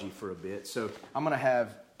chronology for a bit. So I'm going to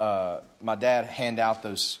have my dad hand out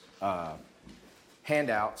those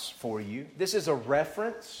handouts for you. This is a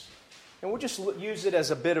reference, and we'll just use it as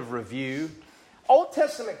a bit of review. Old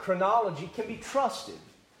Testament chronology can be trusted,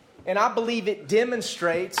 and I believe it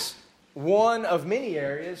demonstrates one of many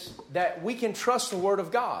areas that we can trust the Word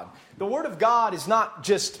of God. The Word of God is not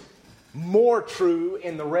just more true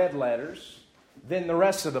in the red letters than the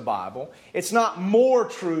rest of the Bible. It's not more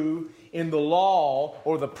true in the law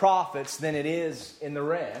or the prophets than it is in the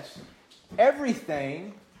rest.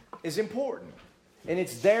 Everything is important, and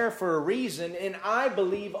it's there for a reason. And I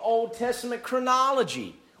believe Old Testament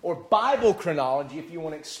chronology, or Bible chronology, if you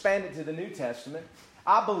want to expand it to the New Testament,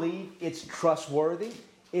 I believe it's trustworthy,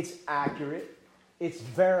 it's accurate, it's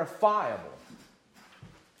verifiable.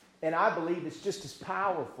 And I believe it's just as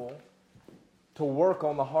powerful to work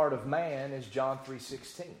on the heart of man as John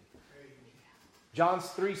 3:16. John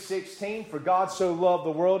 3:16, for God so loved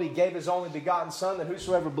the world, He gave His only begotten Son, that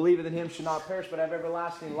whosoever believeth in Him should not perish, but have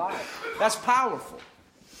everlasting life. That's powerful.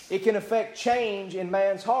 It can affect change in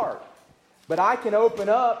man's heart. But I can open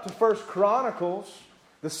up to 1 Chronicles,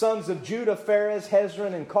 the sons of Judah, Pharez,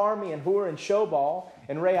 Hezron, and Carmi, and Hur, and Shobal,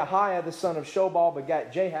 and Reahiah, the son of Shobal,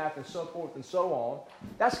 begat Jahath, and so forth and so on.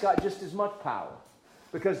 That's got just as much power,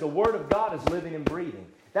 because the Word of God is living and breathing.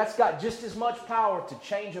 That's got just as much power to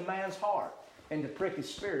change a man's heart and to prick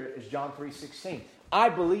his spirit as John 3:16. I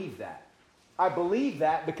believe that. I believe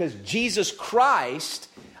that because Jesus Christ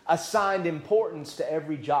assigned importance to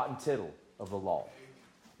every jot and tittle of the law.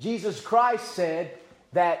 Jesus Christ said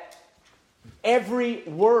that every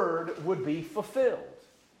word would be fulfilled.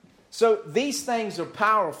 So these things are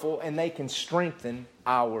powerful, and they can strengthen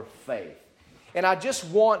our faith. And I just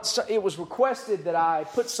want, it was requested that I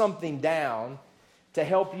put something down to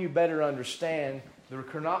help you better understand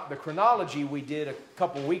the chronology we did a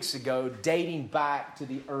couple weeks ago, dating back to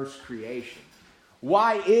the earth's creation.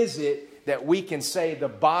 Why is it that we can say the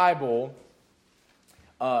Bible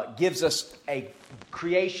gives us a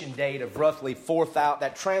creation date of roughly 4,000,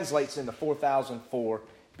 that translates into 4004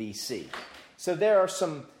 BC? So there are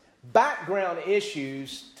some background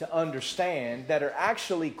issues to understand that are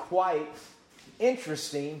actually quite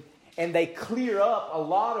interesting, and they clear up a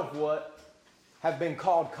lot of what have been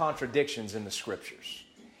called contradictions in the Scriptures.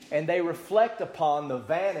 And they reflect upon the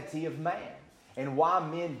vanity of man and why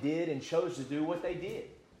men did and chose to do what they did.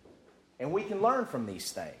 And we can learn from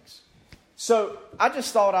these things. So I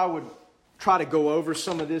just thought I would try to go over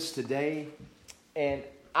some of this today, and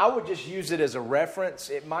I would just use it as a reference.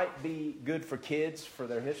 It might be good for kids for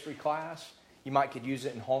their history class. You might could use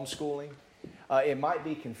it in homeschooling. It might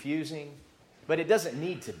be confusing, but it doesn't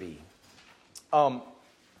need to be.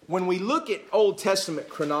 When we look at Old Testament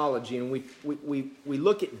chronology and we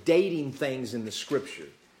look at dating things in the Scripture,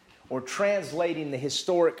 or translating the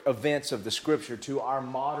historic events of the Scripture to our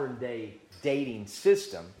modern day dating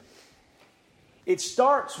system, it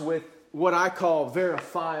starts with what I call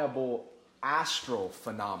verifiable astral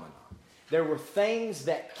phenomena. There were things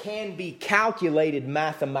that can be calculated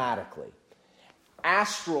mathematically.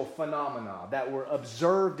 Astral phenomena that were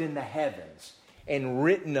observed in the heavens and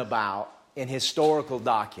written about in historical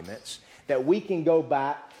documents that we can go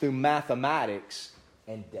back through mathematics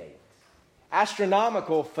and date.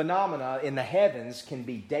 Astronomical phenomena in the heavens can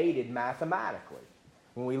be dated mathematically.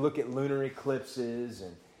 When we look at lunar eclipses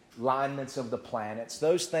and alignments of the planets,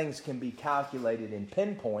 those things can be calculated and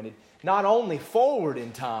pinpointed not only forward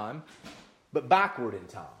in time, but backward in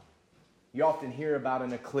time. You often hear about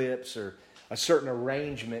an eclipse or a certain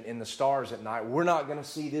arrangement in the stars at night. We're not going to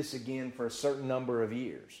see this again for a certain number of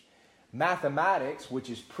years. Mathematics, which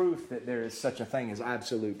is proof that there is such a thing as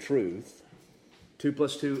absolute truth, 2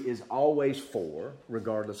 plus 2 is always 4,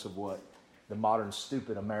 regardless of what the modern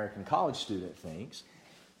stupid American college student thinks.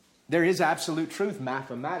 There is absolute truth.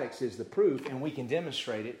 Mathematics is the proof, and we can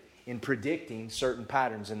demonstrate it in predicting certain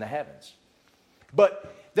patterns in the heavens.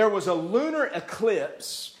 But there was a lunar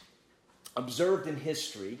eclipse observed in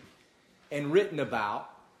history and written about,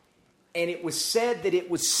 and it was said that it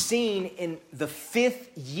was seen in the 5th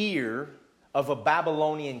year of a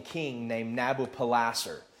Babylonian king named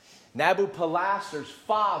Nabopolassar. Nabopolassar's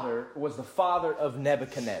father was the father of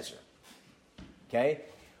Nebuchadnezzar. Okay?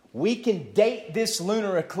 We can date this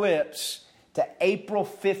lunar eclipse to April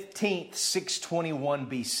 15th, 621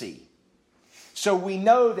 BC. So we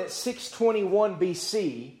know that 621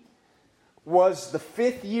 BC was the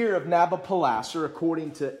 5th year of Nabopolassar,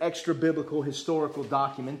 according to extra-biblical historical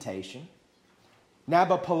documentation.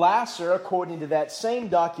 Nabopolassar, according to that same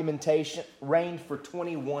documentation, reigned for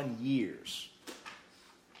 21 years.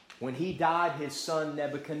 When he died, his son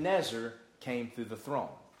Nebuchadnezzar came through the throne.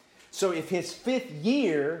 So if his 5th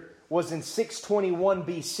year was in 621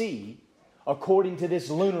 BC, according to this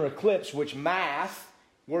lunar eclipse, which math,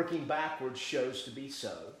 working backwards, shows to be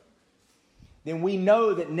so, then we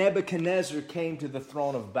know that Nebuchadnezzar came to the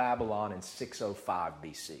throne of Babylon in 605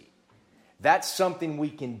 BC. That's something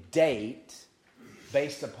we can date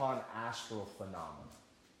based upon astral phenomena.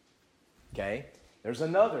 Okay? There's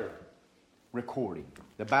another recording.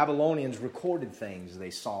 The Babylonians recorded things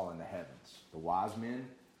they saw in the heavens. The wise men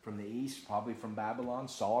from the east, probably from Babylon,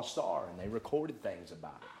 saw a star, and they recorded things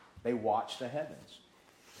about it. They watched the heavens.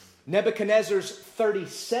 Nebuchadnezzar's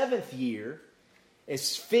 37th year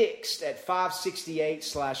is fixed at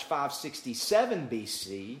 568/567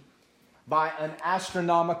 BC by an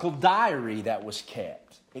astronomical diary that was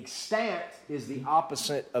kept. Extant is the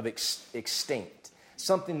opposite of extinct.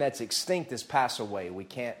 Something that's extinct is pass away. We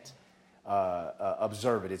can't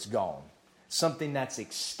observe it. It's gone. Something that's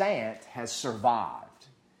extant has survived.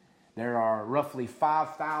 There are roughly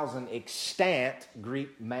 5,000 extant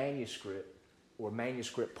Greek manuscript or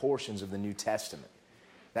manuscript portions of the New Testament.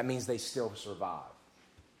 That means they still survive.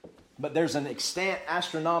 But there's an extant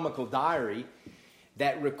astronomical diary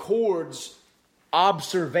that records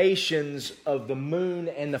observations of the moon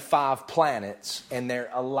and the 5 planets and their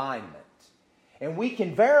alignment. And we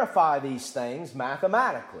can verify these things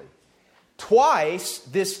mathematically. Twice,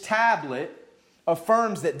 this tablet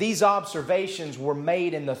affirms that these observations were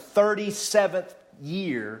made in the 37th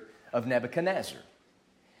year of Nebuchadnezzar.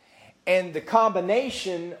 And the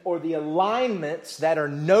combination or the alignments that are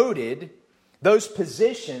noted, those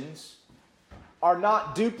positions are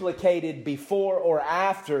not duplicated before or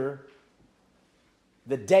after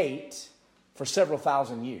the date for several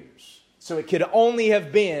thousand years. So it could only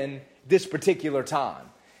have been this particular time,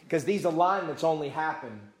 because these alignments only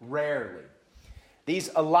happen rarely. These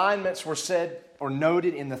alignments were said or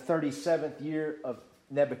noted in the 37th year of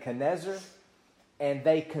Nebuchadnezzar, and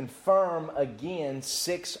they confirm again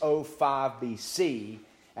 605 BC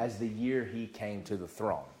as the year he came to the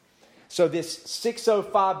throne. So this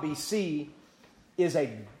 605 BC is a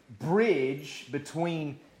bridge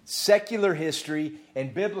between secular history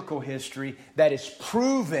and biblical history that is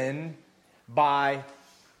proven by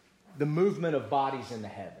the movement of bodies in the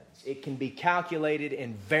heavens. It can be calculated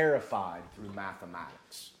and verified through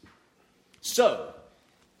mathematics. So,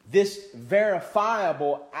 this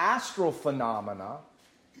verifiable astral phenomena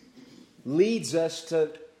leads us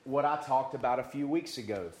to what I talked about a few weeks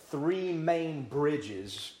ago. 3 main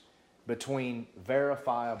bridges between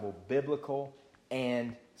verifiable biblical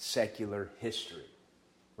and secular history.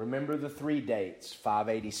 Remember the 3 dates: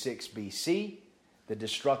 586 BC, the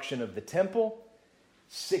destruction of the temple;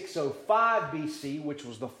 605 BC, which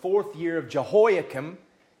was the 4th year of Jehoiakim,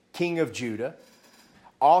 king of Judah.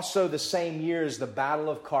 Also the same year as the Battle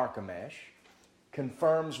of Carchemish,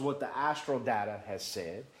 confirms what the astral data has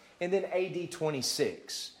said. And then AD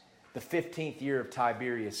 26, the 15th year of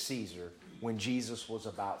Tiberius Caesar, when Jesus was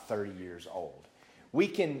about 30 years old. We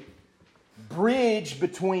can bridge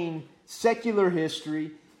between secular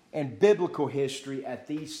history and biblical history at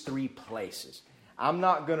these 3 places. I'm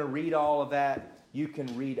not going to read all of that. You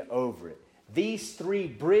can read over it. These 3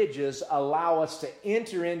 bridges allow us to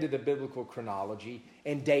enter into the biblical chronology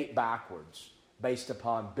and date backwards based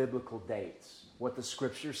upon biblical dates, what the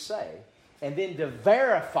scriptures say, and then to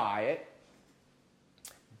verify it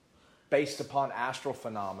based upon astral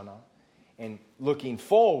phenomena and looking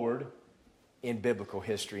forward in biblical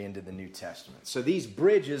history into the New Testament. So these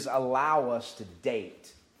bridges allow us to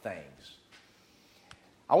date things.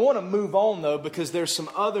 I want to move on, though, because there's some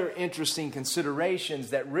other interesting considerations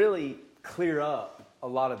that really clear up a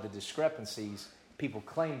lot of the discrepancies people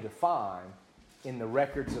claim to find in the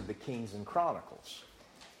records of the Kings and Chronicles.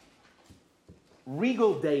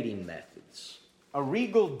 Regal dating methods. A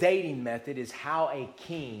regal dating method is how a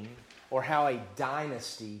king or how a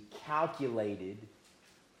dynasty calculated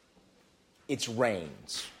its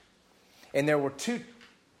reigns. And there were 2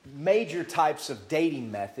 major types of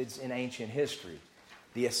dating methods in ancient history: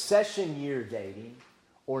 the accession year dating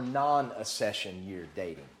or non-accession year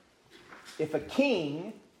dating. If a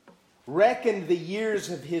king reckoned the years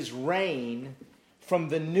of his reign from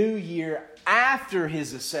the new year after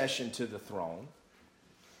his accession to the throne,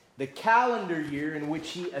 the calendar year in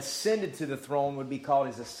which he ascended to the throne would be called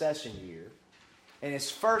his accession year, and his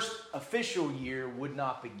first official year would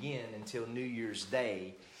not begin until New Year's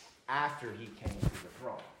Day after he came to the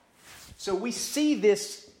throne. So we see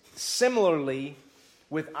this similarly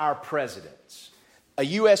with our presidents. A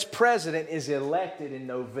U.S. president is elected in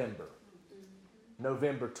November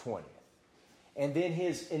 20th. And then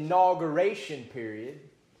his inauguration period,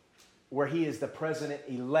 where he is the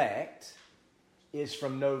president-elect, is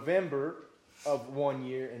from November of one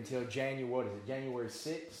year until January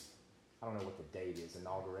 6th? I don't know what the date is,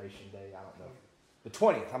 inauguration day, I don't know. The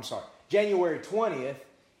 20th, I'm sorry. January 20th,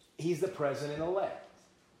 he's the president-elect.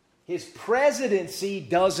 His presidency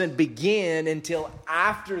doesn't begin until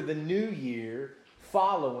after the new year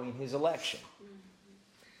following his election.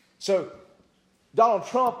 So Donald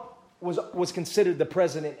Trump was considered the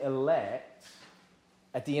president-elect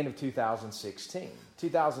at the end of 2016.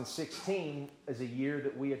 2016 is a year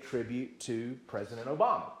that we attribute to President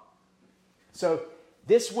Obama. So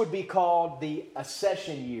this would be called the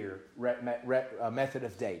accession year method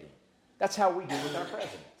of dating. That's how we do with our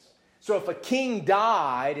presidents. So if a king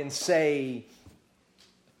died in, say,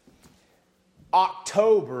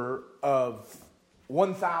 October of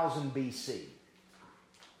 1000 BC,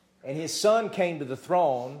 and his son came to the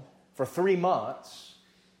throne for 3 months,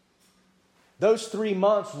 those 3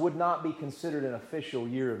 months would not be considered an official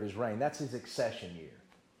year of his reign. That's his accession year.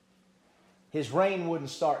 His reign wouldn't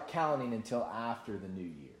start counting until after the new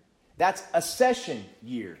year. That's accession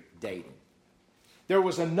year dating. There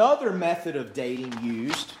was another method of dating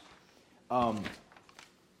used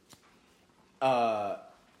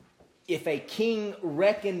if a king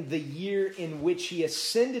reckoned the year in which he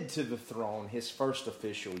ascended to the throne, his first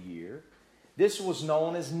official year. This was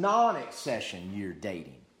known as non-accession year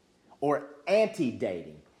dating or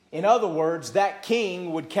anti-dating. In other words, that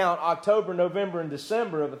king would count October, November, and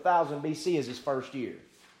December of 1000 BC as his first year.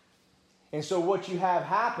 And so what you have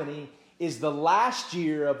happening is the last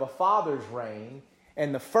year of a father's reign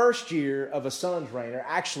and the first year of a son's reign are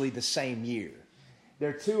actually the same year.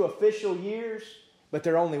 They're 2 official years, but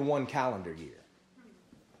they're only 1 calendar year.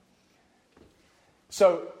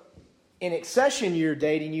 So in accession year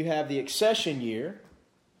dating, you have the accession year.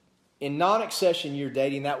 In non-accession year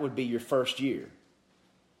dating, that would be your first year.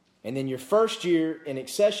 And then your first year in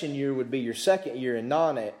accession year would be your second year in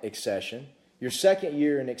non-accession. Your second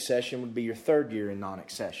year in accession would be your third year in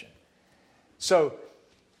non-accession. So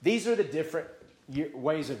these are the different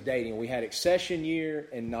ways of dating. We had accession year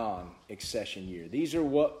and non-accession year. These are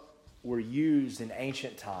what were used in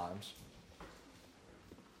ancient times.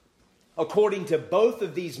 According to both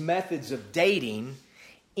of these methods of dating,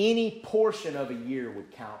 any portion of a year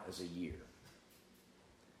would count as a year.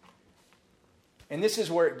 And this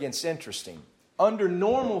is where it gets interesting. Under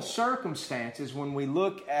normal circumstances, when we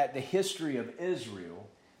look at the history of Israel,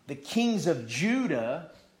 the kings of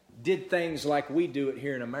Judah did things like we do it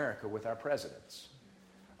here in America with our presidents.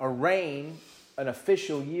 A reign, an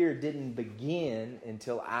official year, didn't begin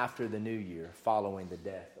until after the new year, following the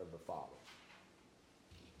death of the father.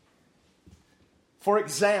 For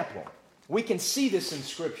example, we can see this in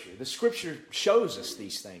Scripture. The Scripture shows us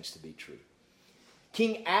these things to be true.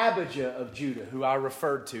 King Abijah of Judah, who I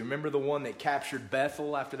referred to, remember the one that captured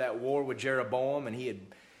Bethel after that war with Jeroboam, and he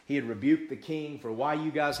had rebuked the king for why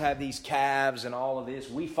you guys have these calves and all of this.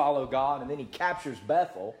 We follow God, and then he captures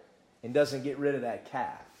Bethel and doesn't get rid of that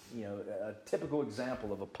calf. You know, a typical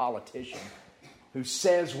example of a politician who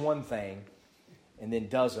says one thing and then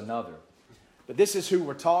does another. But this is who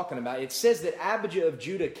we're talking about. It says that Abijah of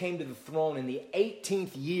Judah came to the throne in the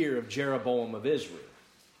 18th year of Jeroboam of Israel.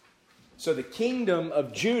 So the kingdom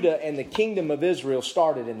of Judah and the kingdom of Israel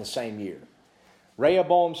started in the same year.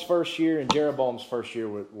 Rehoboam's first year and Jeroboam's first year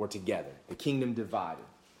were together. The kingdom divided.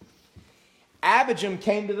 Abijah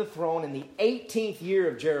came to the throne in the 18th year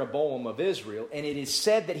of Jeroboam of Israel, and it is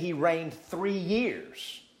said that he reigned 3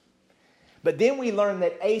 years. But then we learn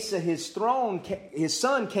that Asa, his son,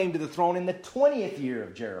 came to the throne in the 20th year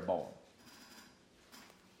of Jeroboam.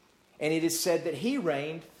 And it is said that he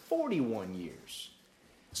reigned 41 years.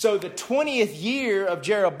 So the 20th year of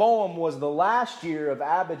Jeroboam was the last year of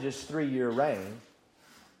Abijah's 3-year reign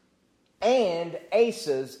and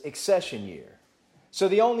Asa's accession year. So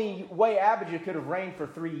the only way Abijah could have reigned for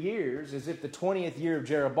 3 years is if the 20th year of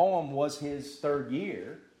Jeroboam was his 3rd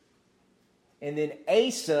year. And then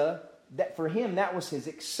Asa, for him, that was his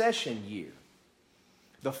accession year.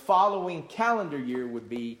 The following calendar year would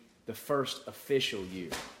be the first official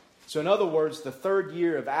year. So in other words, the 3rd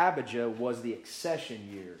year of Abijah was the accession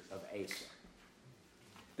year of Asa.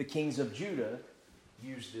 The kings of Judah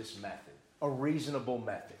used this method, a reasonable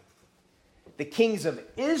method. The kings of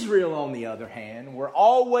Israel, on the other hand, were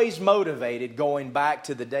always motivated, going back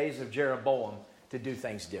to the days of Jeroboam, to do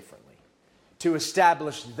things differently, to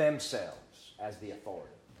establish themselves as the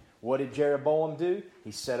authority. What did Jeroboam do?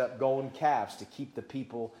 He set up golden calves to keep the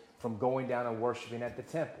people from going down and worshiping at the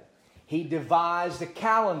temple. He devised a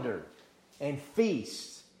calendar and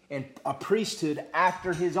feasts and a priesthood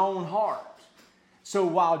after his own heart. So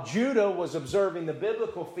while Judah was observing the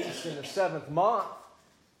biblical feast in the 7th month,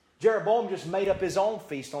 Jeroboam just made up his own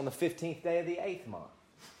feast on the 15th day of the 8th month.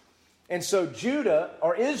 And so Judah,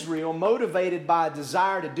 or Israel, motivated by a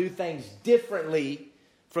desire to do things differently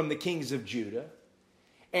from the kings of Judah,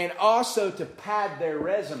 and also to pad their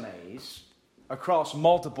resumes across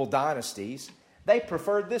multiple dynasties, they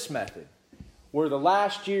preferred this method, where the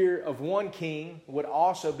last year of one king would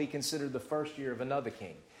also be considered the first year of another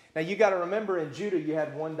king. Now you got to remember, in Judah you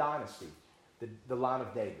had one dynasty, the line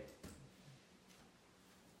of David.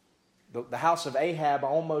 The house of Ahab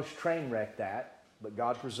almost train wrecked that, but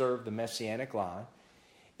God preserved the Messianic line.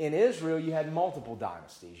 In Israel, you had multiple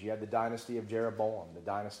dynasties. You had the dynasty of Jeroboam, the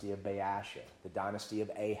dynasty of Baasha, the dynasty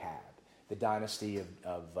of Ahab, the dynasty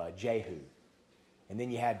of Jehu. And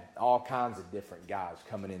then you had all kinds of different guys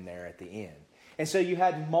coming in there at the end. And so you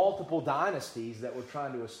had multiple dynasties that were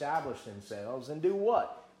trying to establish themselves and do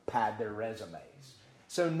what? Pad their resumes.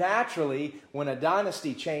 So naturally, when a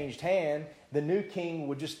dynasty changed hand, the new king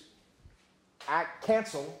would just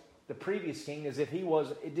cancel the previous king as if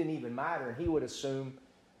it didn't even matter, and he would assume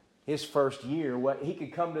his first year. He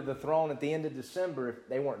could come to the throne at the end of December, if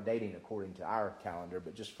they weren't dating according to our calendar,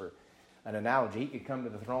 but just for an analogy, he could come to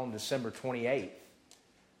the throne December 28th,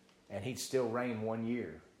 and he'd still reign 1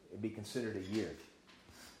 year. It'd be considered a year.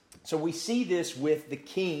 So we see this with the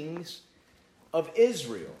kings of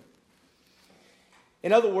Israel.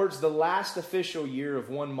 In other words, the last official year of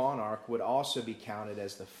one monarch would also be counted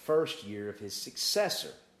as the first year of his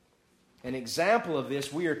successor. An example of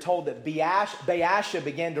this, we are told that Baasha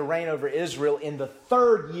began to reign over Israel in the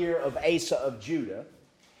 3rd year of Asa of Judah,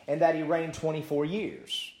 and that he reigned 24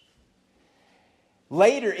 years.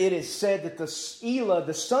 Later, it is said that Elah,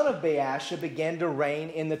 the son of Baasha, began to reign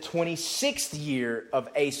in the 26th year of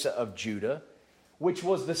Asa of Judah, which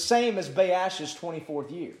was the same as Baasha's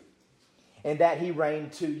 24th year, and that he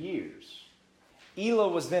reigned 2 years. Elah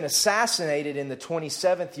was then assassinated in the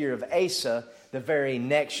 27th year of Asa, the very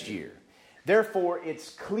next year. Therefore, it's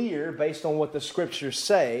clear, based on what the scriptures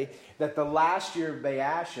say, that the last year of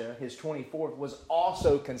Baasha, his 24th, was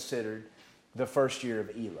also considered the first year of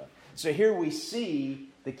Elah. So here we see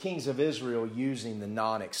the kings of Israel using the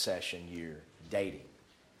non-accession year dating.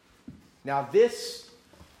 Now this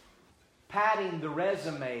padding the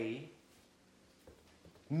resume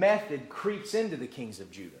method creeps into the kings of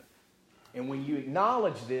Judah. And when you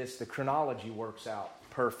acknowledge this, the chronology works out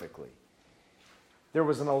perfectly. There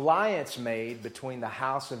was an alliance made between the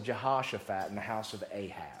house of Jehoshaphat and the house of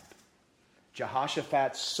Ahab.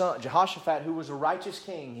 Jehoshaphat's son, Jehoshaphat, who was a righteous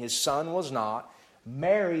king, his son was not,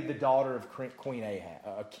 married the daughter of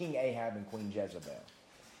King Ahab and Queen Jezebel.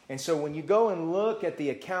 And so when you go and look at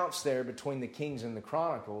the accounts there between the Kings and the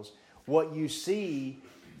Chronicles, what you see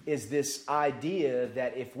is this idea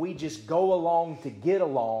that if we just go along to get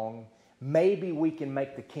along, maybe we can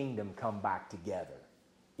make the kingdom come back together,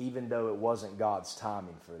 even though it wasn't God's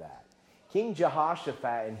timing for that. King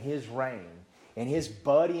Jehoshaphat in his reign and his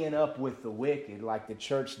buddying up with the wicked like the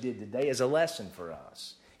church did today is a lesson for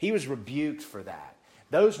us. He was rebuked for that.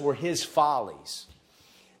 Those were his follies.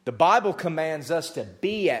 The Bible commands us to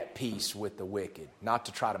be at peace with the wicked, not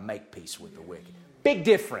to try to make peace with the wicked. Big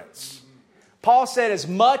difference. Paul said, as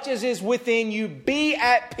much as is within you, be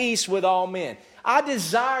at peace with all men. I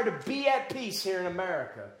desire to be at peace here in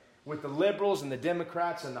America with the liberals and the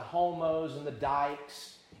Democrats and the homos and the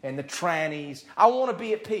dykes and the trannies. I want to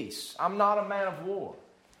be at peace. I'm not a man of war.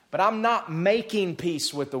 But I'm not making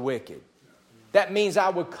peace with the wicked. That means I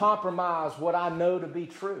would compromise what I know to be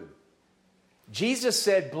true. Jesus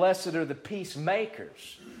said, blessed are the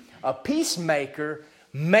peacemakers. A peacemaker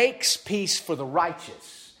makes peace for the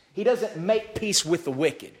righteous. He doesn't make peace with the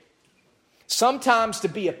wicked. Sometimes to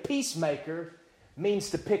be a peacemaker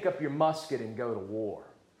means to pick up your musket and go to war.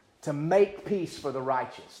 To make peace for the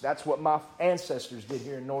righteous. That's what my ancestors did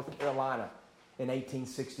here in North Carolina in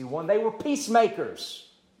 1861. They were peacemakers.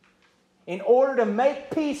 In order to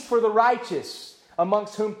make peace for the righteous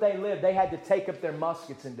amongst whom they lived, they had to take up their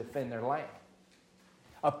muskets and defend their land.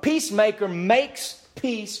 A peacemaker makes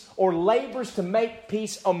peace or labors to make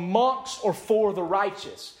peace amongst or for the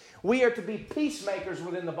righteous. We are to be peacemakers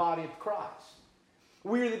within the body of Christ.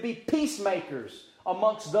 We are to be peacemakers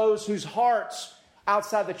amongst those whose hearts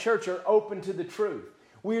outside the church are open to the truth.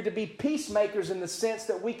 We are to be peacemakers in the sense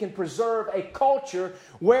that we can preserve a culture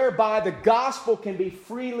whereby the gospel can be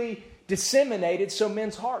freely disseminated so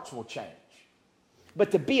men's hearts will change.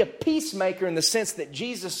 But to be a peacemaker in the sense that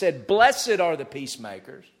Jesus said, blessed are the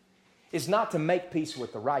peacemakers, is not to make peace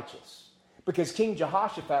with the righteous. Because King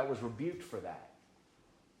Jehoshaphat was rebuked for that.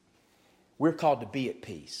 We're called to be at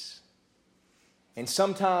peace. And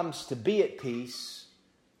sometimes to be at peace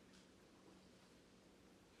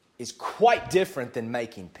is quite different than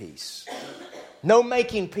making peace. No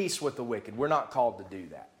making peace with the wicked. We're not called to do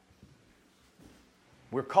that.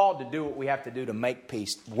 We're called to do what we have to do to make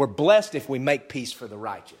peace. We're blessed if we make peace for the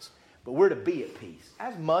righteous. But we're to be at peace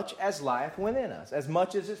as much as lieth within us, as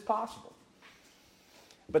much as is possible.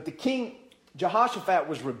 But the king Jehoshaphat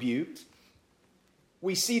was rebuked.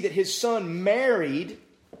 We see that his son married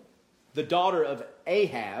the daughter of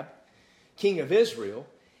Ahab, king of Israel.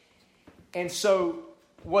 And so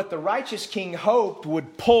what the righteous king hoped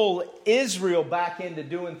would pull Israel back into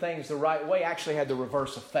doing things the right way actually had the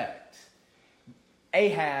reverse effect.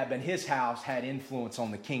 Ahab and his house had influence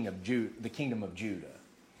on the kingdom of Judah.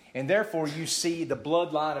 And therefore you see the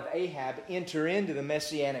bloodline of Ahab enter into the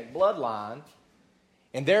Messianic bloodline.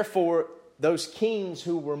 And therefore those kings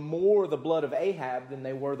who were more the blood of Ahab than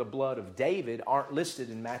they were the blood of David aren't listed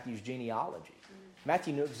in Matthew's genealogy.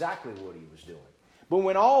 Matthew knew exactly what he was doing. But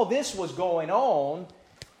when all this was going on,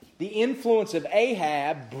 the influence of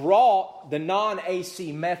Ahab brought the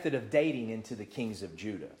non-AC method of dating into the kings of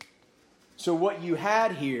Judah. So what you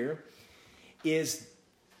had here is,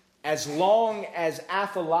 as long as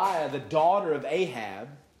Athaliah, the daughter of Ahab,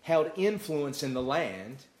 held influence in the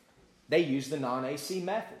land, they used the non-AC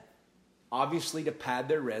method. Obviously to pad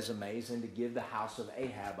their resumes and to give the house of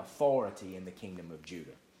Ahab authority in the kingdom of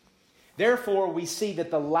Judah. Therefore, we see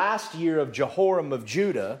that the last year of Jehoram of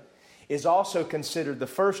Judah is also considered the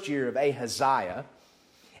first year of Ahaziah.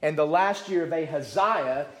 And the last year of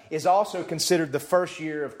Ahaziah is also considered the first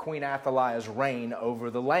year of Queen Athaliah's reign over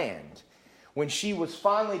the land. When she was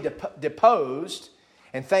finally deposed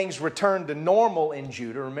and things returned to normal in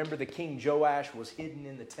Judah, remember the king Joash was hidden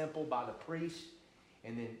in the temple by the priest,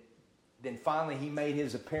 and then finally he made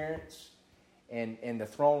his appearance and the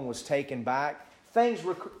throne was taken back. Things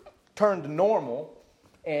returned to normal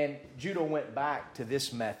and Judah went back to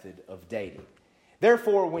this method of dating.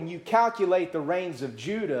 Therefore, when you calculate the reigns of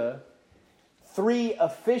Judah, 3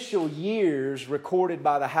 official years recorded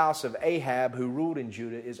by the house of Ahab who ruled in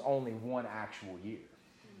Judah is only 1 actual year.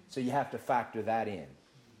 So you have to factor that in.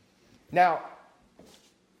 Now,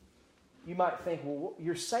 you might think, well,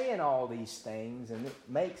 you're saying all these things and it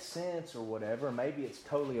makes sense or whatever. Maybe it's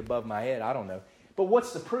totally above my head. I don't know. But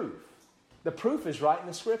what's the proof? The proof is right in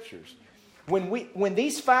the Scriptures. When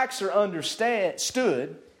these facts are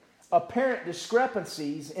understood, apparent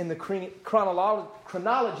discrepancies in the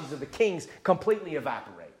chronologies of the kings completely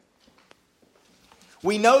evaporate.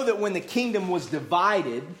 We know that when the kingdom was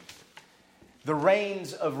divided, the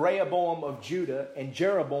reigns of Rehoboam of Judah and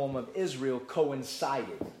Jeroboam of Israel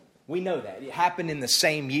coincided. We know that. It happened in the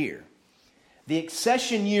same year. The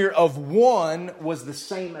accession year of one was the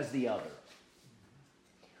same as the other.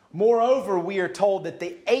 Moreover, we are told that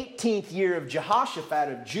the 18th year of Jehoshaphat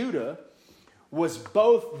of Judah was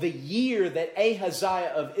both the year that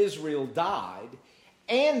Ahaziah of Israel died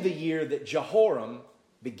and the year that Jehoram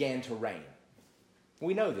began to reign.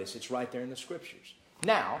 We know this. It's right there in the Scriptures.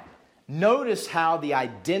 Now, notice how the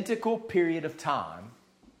identical period of time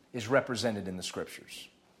is represented in the Scriptures.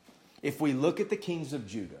 If we look at the kings of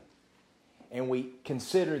Judah and we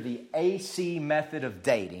consider the AC method of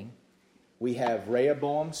dating, we have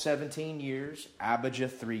Rehoboam 17 years, Abijah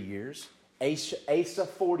 3 years, Asa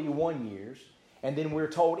 41 years, and then we're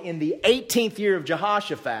told in the 18th year of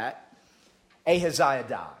Jehoshaphat, Ahaziah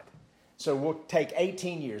died. So we'll take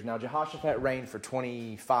 18 years. Now Jehoshaphat reigned for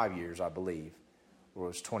 25 years, I believe, or it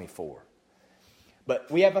was 24. But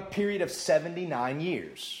we have a period of 79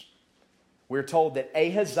 years. We're told that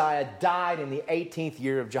Ahaziah died in the 18th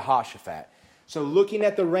year of Jehoshaphat. So looking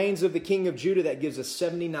at the reigns of the king of Judah, that gives us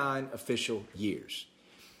 79 official years.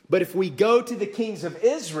 But if we go to the kings of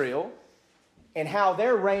Israel and how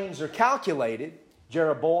their reigns are calculated,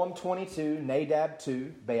 Jeroboam 22, Nadab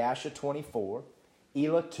 2, Baasha 24,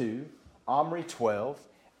 Elah 2, Omri 12,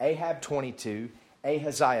 Ahab 22,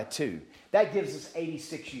 Ahaziah 2. That gives us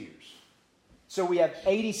 86 years. So we have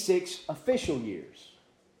 86 official years.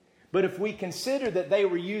 But if we consider that they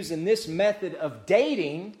were using this method of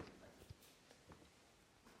dating,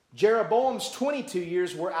 Jeroboam's 22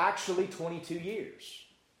 years were actually 22 years.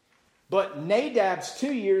 But Nadab's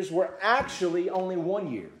 2 years were actually only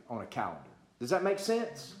 1 year on a calendar. Does that make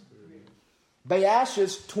sense?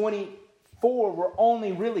 Baasha's 24 were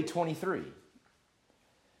only really 23.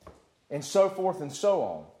 And so forth and so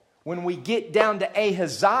on. When we get down to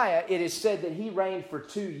Ahaziah, it is said that he reigned for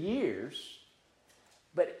 2 years.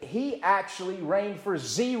 But he actually reigned for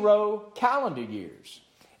 0 calendar years.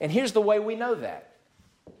 And here's the way we know that.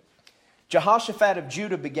 Jehoshaphat of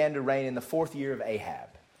Judah began to reign in the 4th year of Ahab.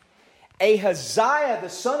 Ahaziah, the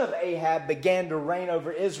son of Ahab, began to reign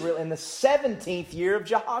over Israel in the 17th year of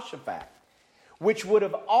Jehoshaphat, which would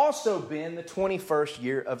have also been the 21st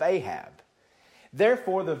year of Ahab.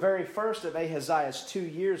 Therefore, the very first of Ahaziah's 2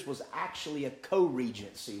 years was actually a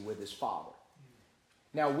co-regency with his father.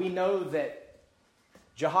 Now, we know that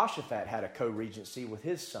Jehoshaphat had a co-regency with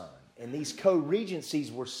his son, and these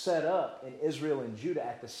co-regencies were set up in Israel and Judah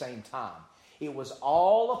at the same time. It was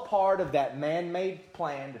all a part of that man-made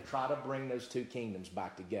plan to try to bring those two kingdoms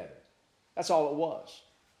back together. That's all it was.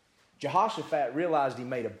 Jehoshaphat realized he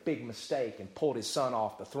made a big mistake and pulled his son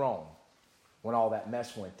off the throne when all that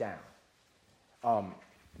mess went down.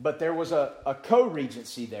 But there was a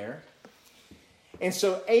co-regency there. And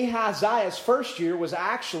so Ahaziah's first year was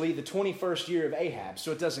actually the 21st year of Ahab,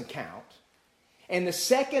 so it doesn't count. And the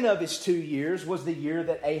second of his 2 years was the year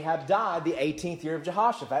that Ahab died, the 18th year of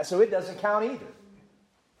Jehoshaphat, so it doesn't count either.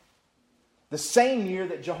 The same year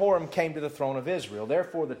that Jehoram came to the throne of Israel.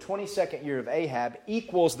 Therefore, the 22nd year of Ahab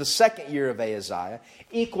equals the 2nd year of Ahaziah,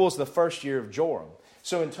 equals the 1st year of Joram.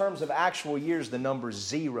 So in terms of actual years, the number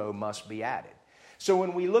 0 must be added. So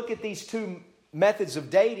when we look at these two methods of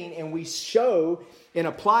dating and we show and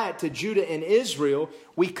apply it to Judah and Israel,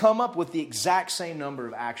 we come up with the exact same number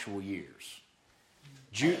of actual years.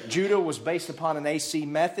 Judah was based upon an AC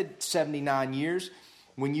method, 79 years.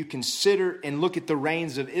 When you consider and look at the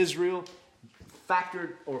reigns of Israel,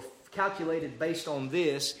 factored or calculated based on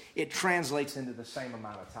this, it translates into the same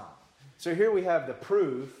amount of time. So here we have the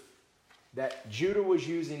proof that Judah was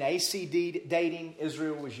using AC dating,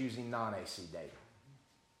 Israel was using non-AC dating.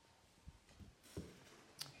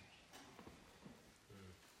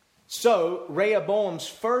 So, Rehoboam's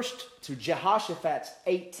first to Jehoshaphat's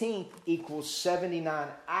 18th equals 79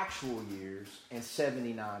 actual years and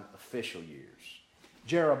 79 official years.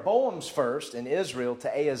 Jeroboam's first in Israel to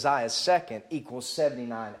Ahaziah's second equals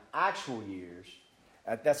 79 actual years.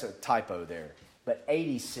 That's a typo there. But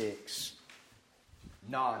 86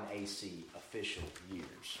 non-AC official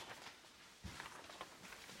years.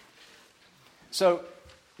 So,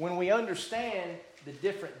 when we understand the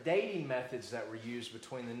different dating methods that were used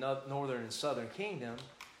between the northern and southern kingdom,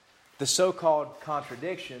 the so-called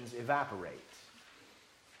contradictions evaporate.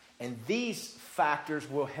 And these factors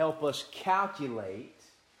will help us calculate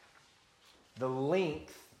the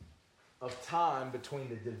length of time between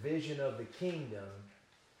the division of the kingdom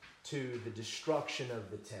to the destruction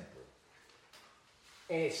of the temple.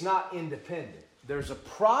 And it's not independent. There's a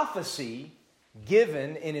prophecy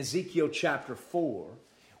given in Ezekiel chapter 4.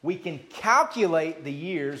 We can calculate the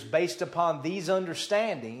years based upon these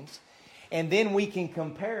understandings, and then we can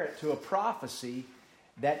compare it to a prophecy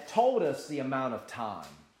that told us the amount of time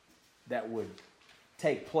that would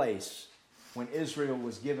take place when Israel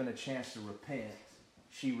was given a chance to repent.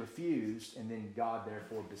 She refused, and then God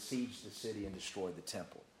therefore besieged the city and destroyed the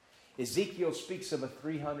temple. Ezekiel speaks of a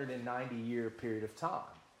 390-year period of time.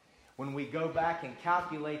 When we go back and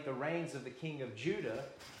calculate the reigns of the king of Judah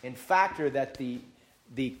and factor that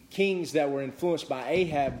the kings that were influenced by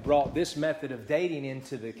Ahab brought this method of dating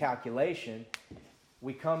into the calculation,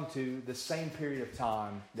 we come to the same period of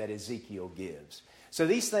time that Ezekiel gives. So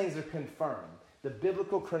these things are confirmed. The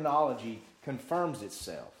biblical chronology confirms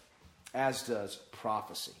itself, as does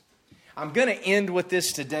prophecy. I'm going to end with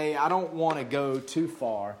this today. I don't want to go too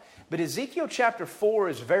far, but Ezekiel chapter 4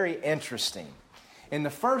 is very interesting. In the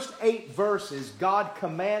first 8 verses, God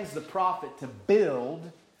commands the prophet to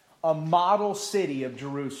build a model city of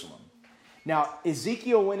Jerusalem. Now,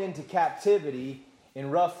 Ezekiel went into captivity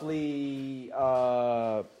in roughly,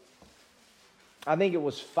 I think it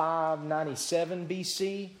was 597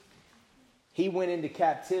 BC. He went into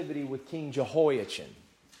captivity with King Jehoiachin.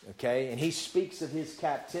 Okay, and he speaks of his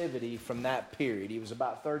captivity from that period. He was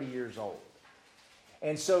about 30 years old.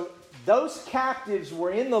 And so those captives were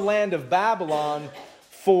in the land of Babylon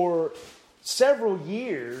for several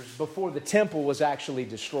years before the temple was actually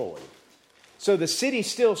destroyed. So the city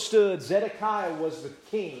still stood. Zedekiah was the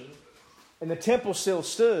king, and the temple still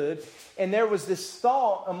stood. And there was this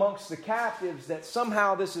thought amongst the captives that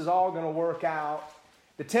somehow this is all going to work out.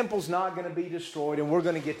 The temple's not going to be destroyed, and we're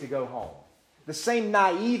going to get to go home. The same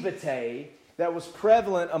naivete that was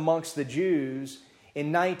prevalent amongst the Jews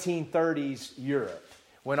in 1930s Europe,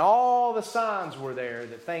 when all the signs were there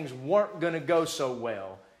that things weren't going to go so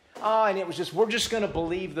well. And it was just, we're just going to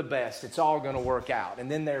believe the best. It's all going to work out.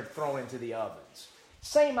 And then they're thrown into the ovens.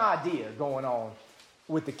 Same idea going on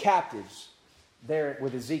with the captives there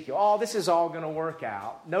with Ezekiel. Oh, this is all going to work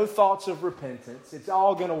out. No thoughts of repentance. It's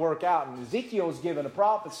all going to work out. And Ezekiel is given a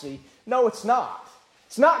prophecy. No, it's not.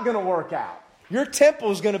 It's not going to work out. Your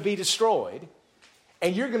temple is going to be destroyed,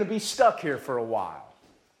 and you're going to be stuck here for a while.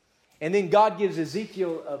 And then God gives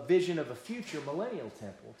Ezekiel a vision of a future millennial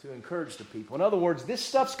temple to encourage the people. In other words, this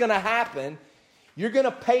stuff's going to happen. You're going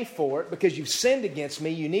to pay for it because you've sinned against me.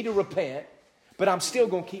 You need to repent. But I'm still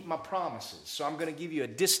going to keep my promises. So I'm going to give you a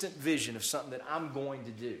distant vision of something that I'm going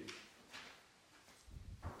to do.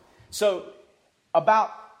 So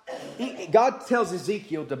God tells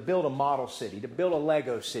Ezekiel to build a model city, to build a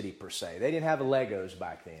Lego city per se. They didn't have Legos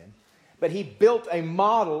back then. But he built a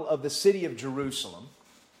model of the city of Jerusalem.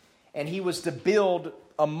 And he was to build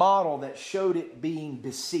a model that showed it being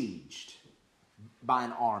besieged by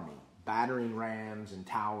an army. Battering rams and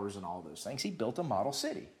towers and all those things. He built a model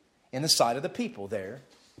city in the sight of the people there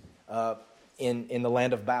in the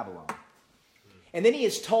land of Babylon. And then he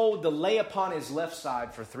is told to lay upon his left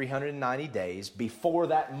side for 390 days before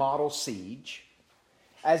that model siege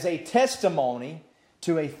as a testimony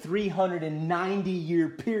to a 390-year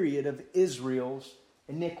period of Israel's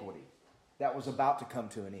iniquity that was about to come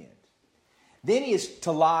to an end. Then he is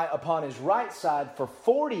to lie upon his right side for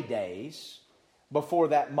 40 days before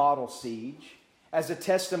that model siege as a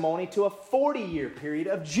testimony to a 40-year period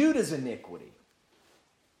of Judah's iniquity.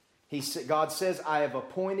 God says, I have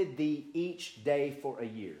appointed thee each day for a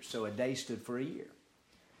year. So a day stood for a year.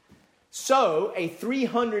 So a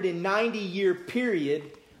 390-year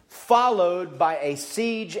period followed by a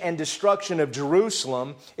siege and destruction of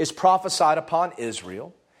Jerusalem is prophesied upon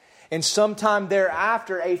Israel. And sometime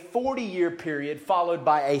thereafter, a 40-year period followed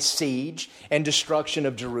by a siege and destruction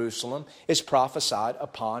of Jerusalem is prophesied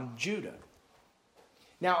upon Judah.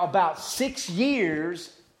 Now, about 6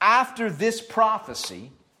 years after this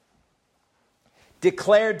prophecy,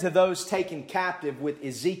 declared to those taken captive with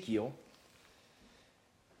Ezekiel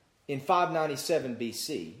in 597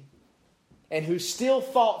 BC, and who still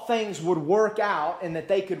thought things would work out and that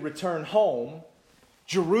they could return home,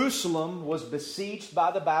 Jerusalem was besieged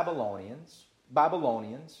by the Babylonians,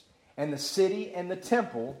 and the city and the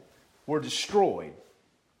temple were destroyed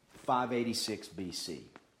 586 BC.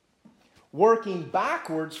 Working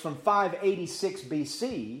backwards from 586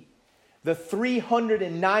 BC, the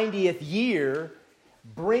 390th year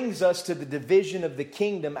brings us to the division of the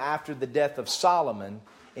kingdom after the death of Solomon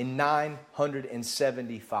in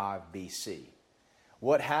 975 BC.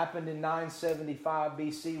 What happened in 975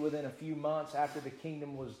 BC within a few months after the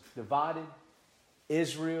kingdom was divided?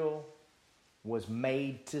 Israel was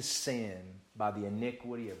made to sin by the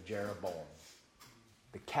iniquity of Jeroboam.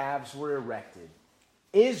 The calves were erected.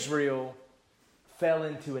 Israel fell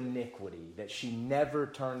into iniquity that she never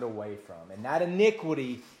turned away from. And that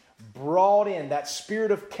iniquity brought in, that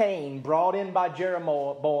spirit of Cain brought in by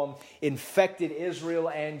Jeroboam, infected Israel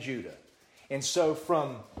and Judah. And so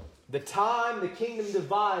from the time the kingdom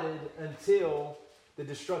divided until the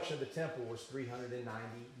destruction of the temple was 390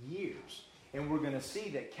 years. And we're going to see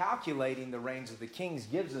that calculating the reigns of the kings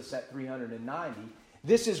gives us that 390.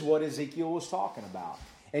 This is what Ezekiel was talking about.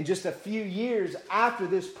 And just a few years after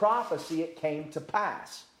this prophecy, it came to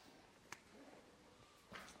pass.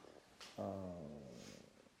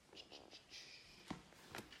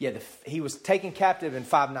 He was taken captive in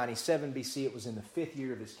 597 BC. It was in the 5th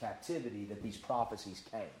year of his captivity that these prophecies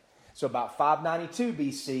came. So about 592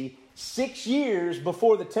 BC, 6 years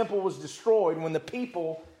before the temple was destroyed, when the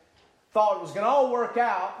people thought it was going to all work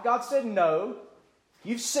out, God said, no,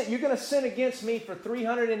 you're going to sin against me for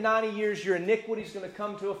 390 years. Your iniquity is going to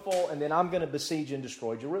come to a full, and then I'm going to besiege and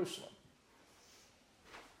destroy Jerusalem.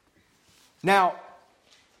 Now,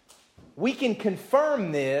 we can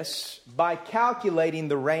confirm this by calculating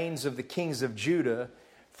the reigns of the kings of Judah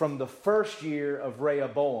from the 1st year of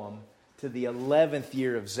Rehoboam to the 11th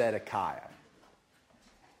year of Zedekiah.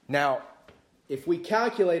 Now, if we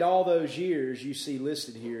calculate all those years you see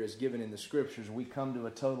listed here as given in the Scriptures, we come to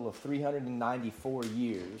a total of 394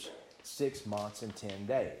 years, 6 months, and 10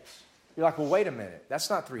 days. You're like, well, wait a minute. That's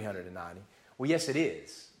not 390. Well, yes, it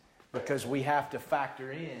is. Because we have to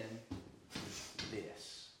factor in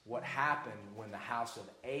this. What happened when the house of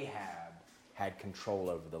Ahab had control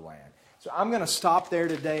over the land. So I'm going to stop there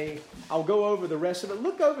today. I'll go over the rest of it.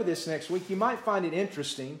 Look over this next week. You might find it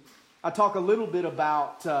interesting. I talk a little bit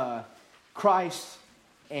about Christ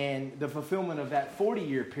and the fulfillment of that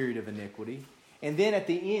 40-year period of iniquity. And then at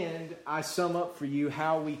the end, I sum up for you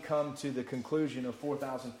how we come to the conclusion of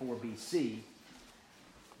 4004 BC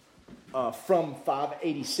from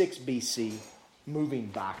 586 BC, moving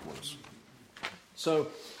backwards. So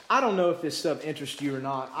I don't know if this stuff interests you or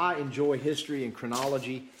not. I enjoy history and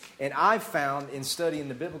chronology, and I've found in studying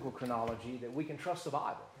the biblical chronology that we can trust the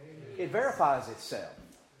Bible. It verifies itself.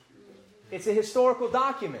 It's a historical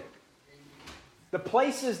document. The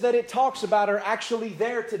places that it talks about are actually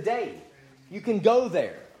there today. You can go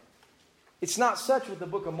there. It's not such with the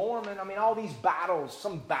Book of Mormon. I mean, all these battles,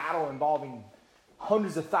 some battle involving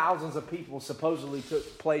hundreds of thousands of people supposedly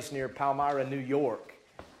took place near Palmyra, New York.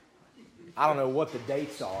 I don't know what the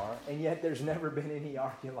dates are, and yet there's never been any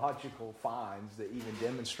archaeological finds that even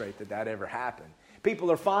demonstrate that that ever happened.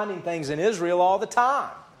 People are finding things in Israel all the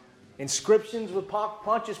time. Inscriptions with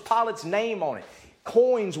Pontius Pilate's name on it.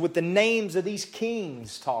 Coins with the names of these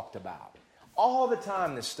kings talked about. All the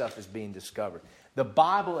time this stuff is being discovered. The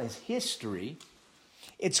Bible is history,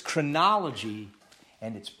 it's chronology,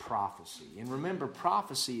 and it's prophecy. And remember,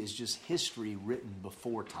 prophecy is just history written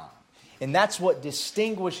before time. And that's what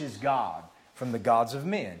distinguishes God from the gods of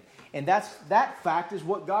men. And that fact is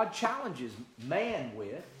what God challenges man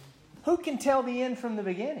with. Who can tell the end from the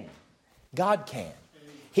beginning? God can.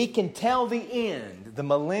 He can tell the end, the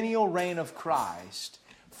millennial reign of Christ,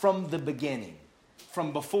 from the beginning.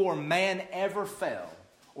 From before man ever fell,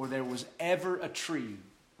 or there was ever a tree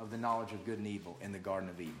of the knowledge of good and evil in the Garden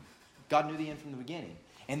of Eden. God knew the end from the beginning.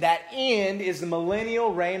 And that end is the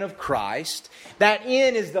millennial reign of Christ. That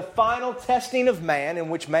end is the final testing of man in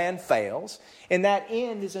which man fails. And that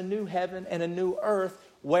end is a new heaven and a new earth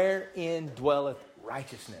wherein dwelleth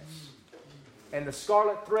righteousness. And the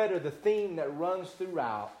scarlet thread, or the theme that runs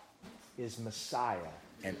throughout, is Messiah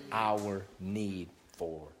and our need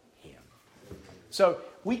for Him. So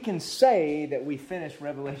we can say that we finished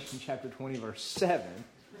Revelation chapter 20, verse 7.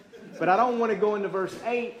 But I don't want to go into verse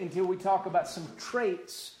 8 until we talk about some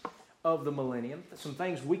traits of the millennium, some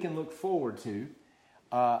things we can look forward to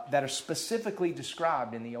that are specifically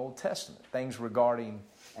described in the Old Testament. Things regarding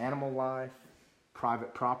animal life,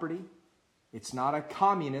 private property. It's not a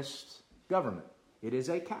communist government. It is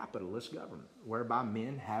a capitalist government whereby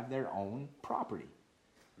men have their own property.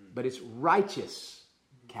 But it's righteous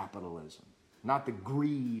capitalism, not the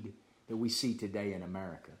greed that we see today in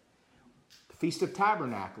America. Feast of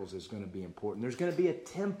Tabernacles is going to be important. There's going to be a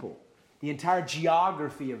temple. The entire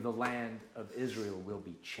geography of the land of Israel will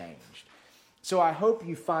be changed. So I hope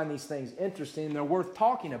you find these things interesting and they're worth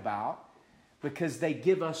talking about because they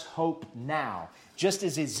give us hope now. Just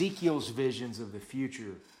as Ezekiel's visions of the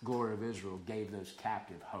future glory of Israel gave those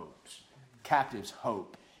captives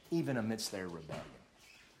hope, even amidst their rebellion.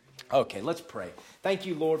 Okay, let's pray. Thank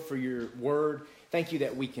you, Lord, for your word. Thank you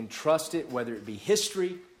that we can trust it, whether it be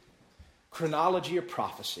history, chronology, or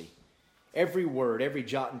prophecy. Every word, every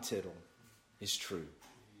jot and tittle is true.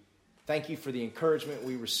 Thank you for the encouragement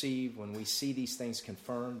we receive when we see these things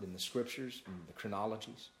confirmed in the scriptures and the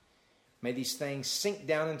chronologies. May these things sink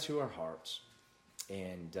down into our hearts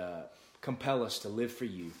and compel us to live for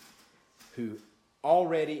you, who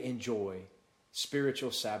already enjoy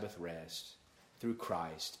spiritual Sabbath rest through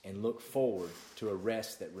Christ and look forward to a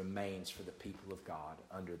rest that remains for the people of God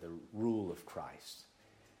under the rule of Christ.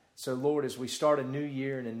 So, Lord, as we start a new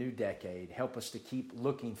year and a new decade, help us to keep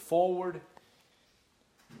looking forward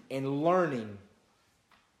and learning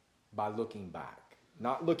by looking back.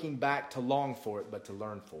 Not looking back to long for it, but to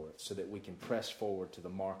learn for it, so that we can press forward to the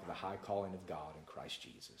mark of the high calling of God in Christ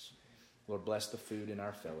Jesus. Lord, bless the food in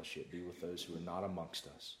our fellowship. Be with those who are not amongst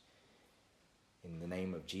us. In the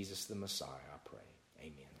name of Jesus the Messiah, I pray.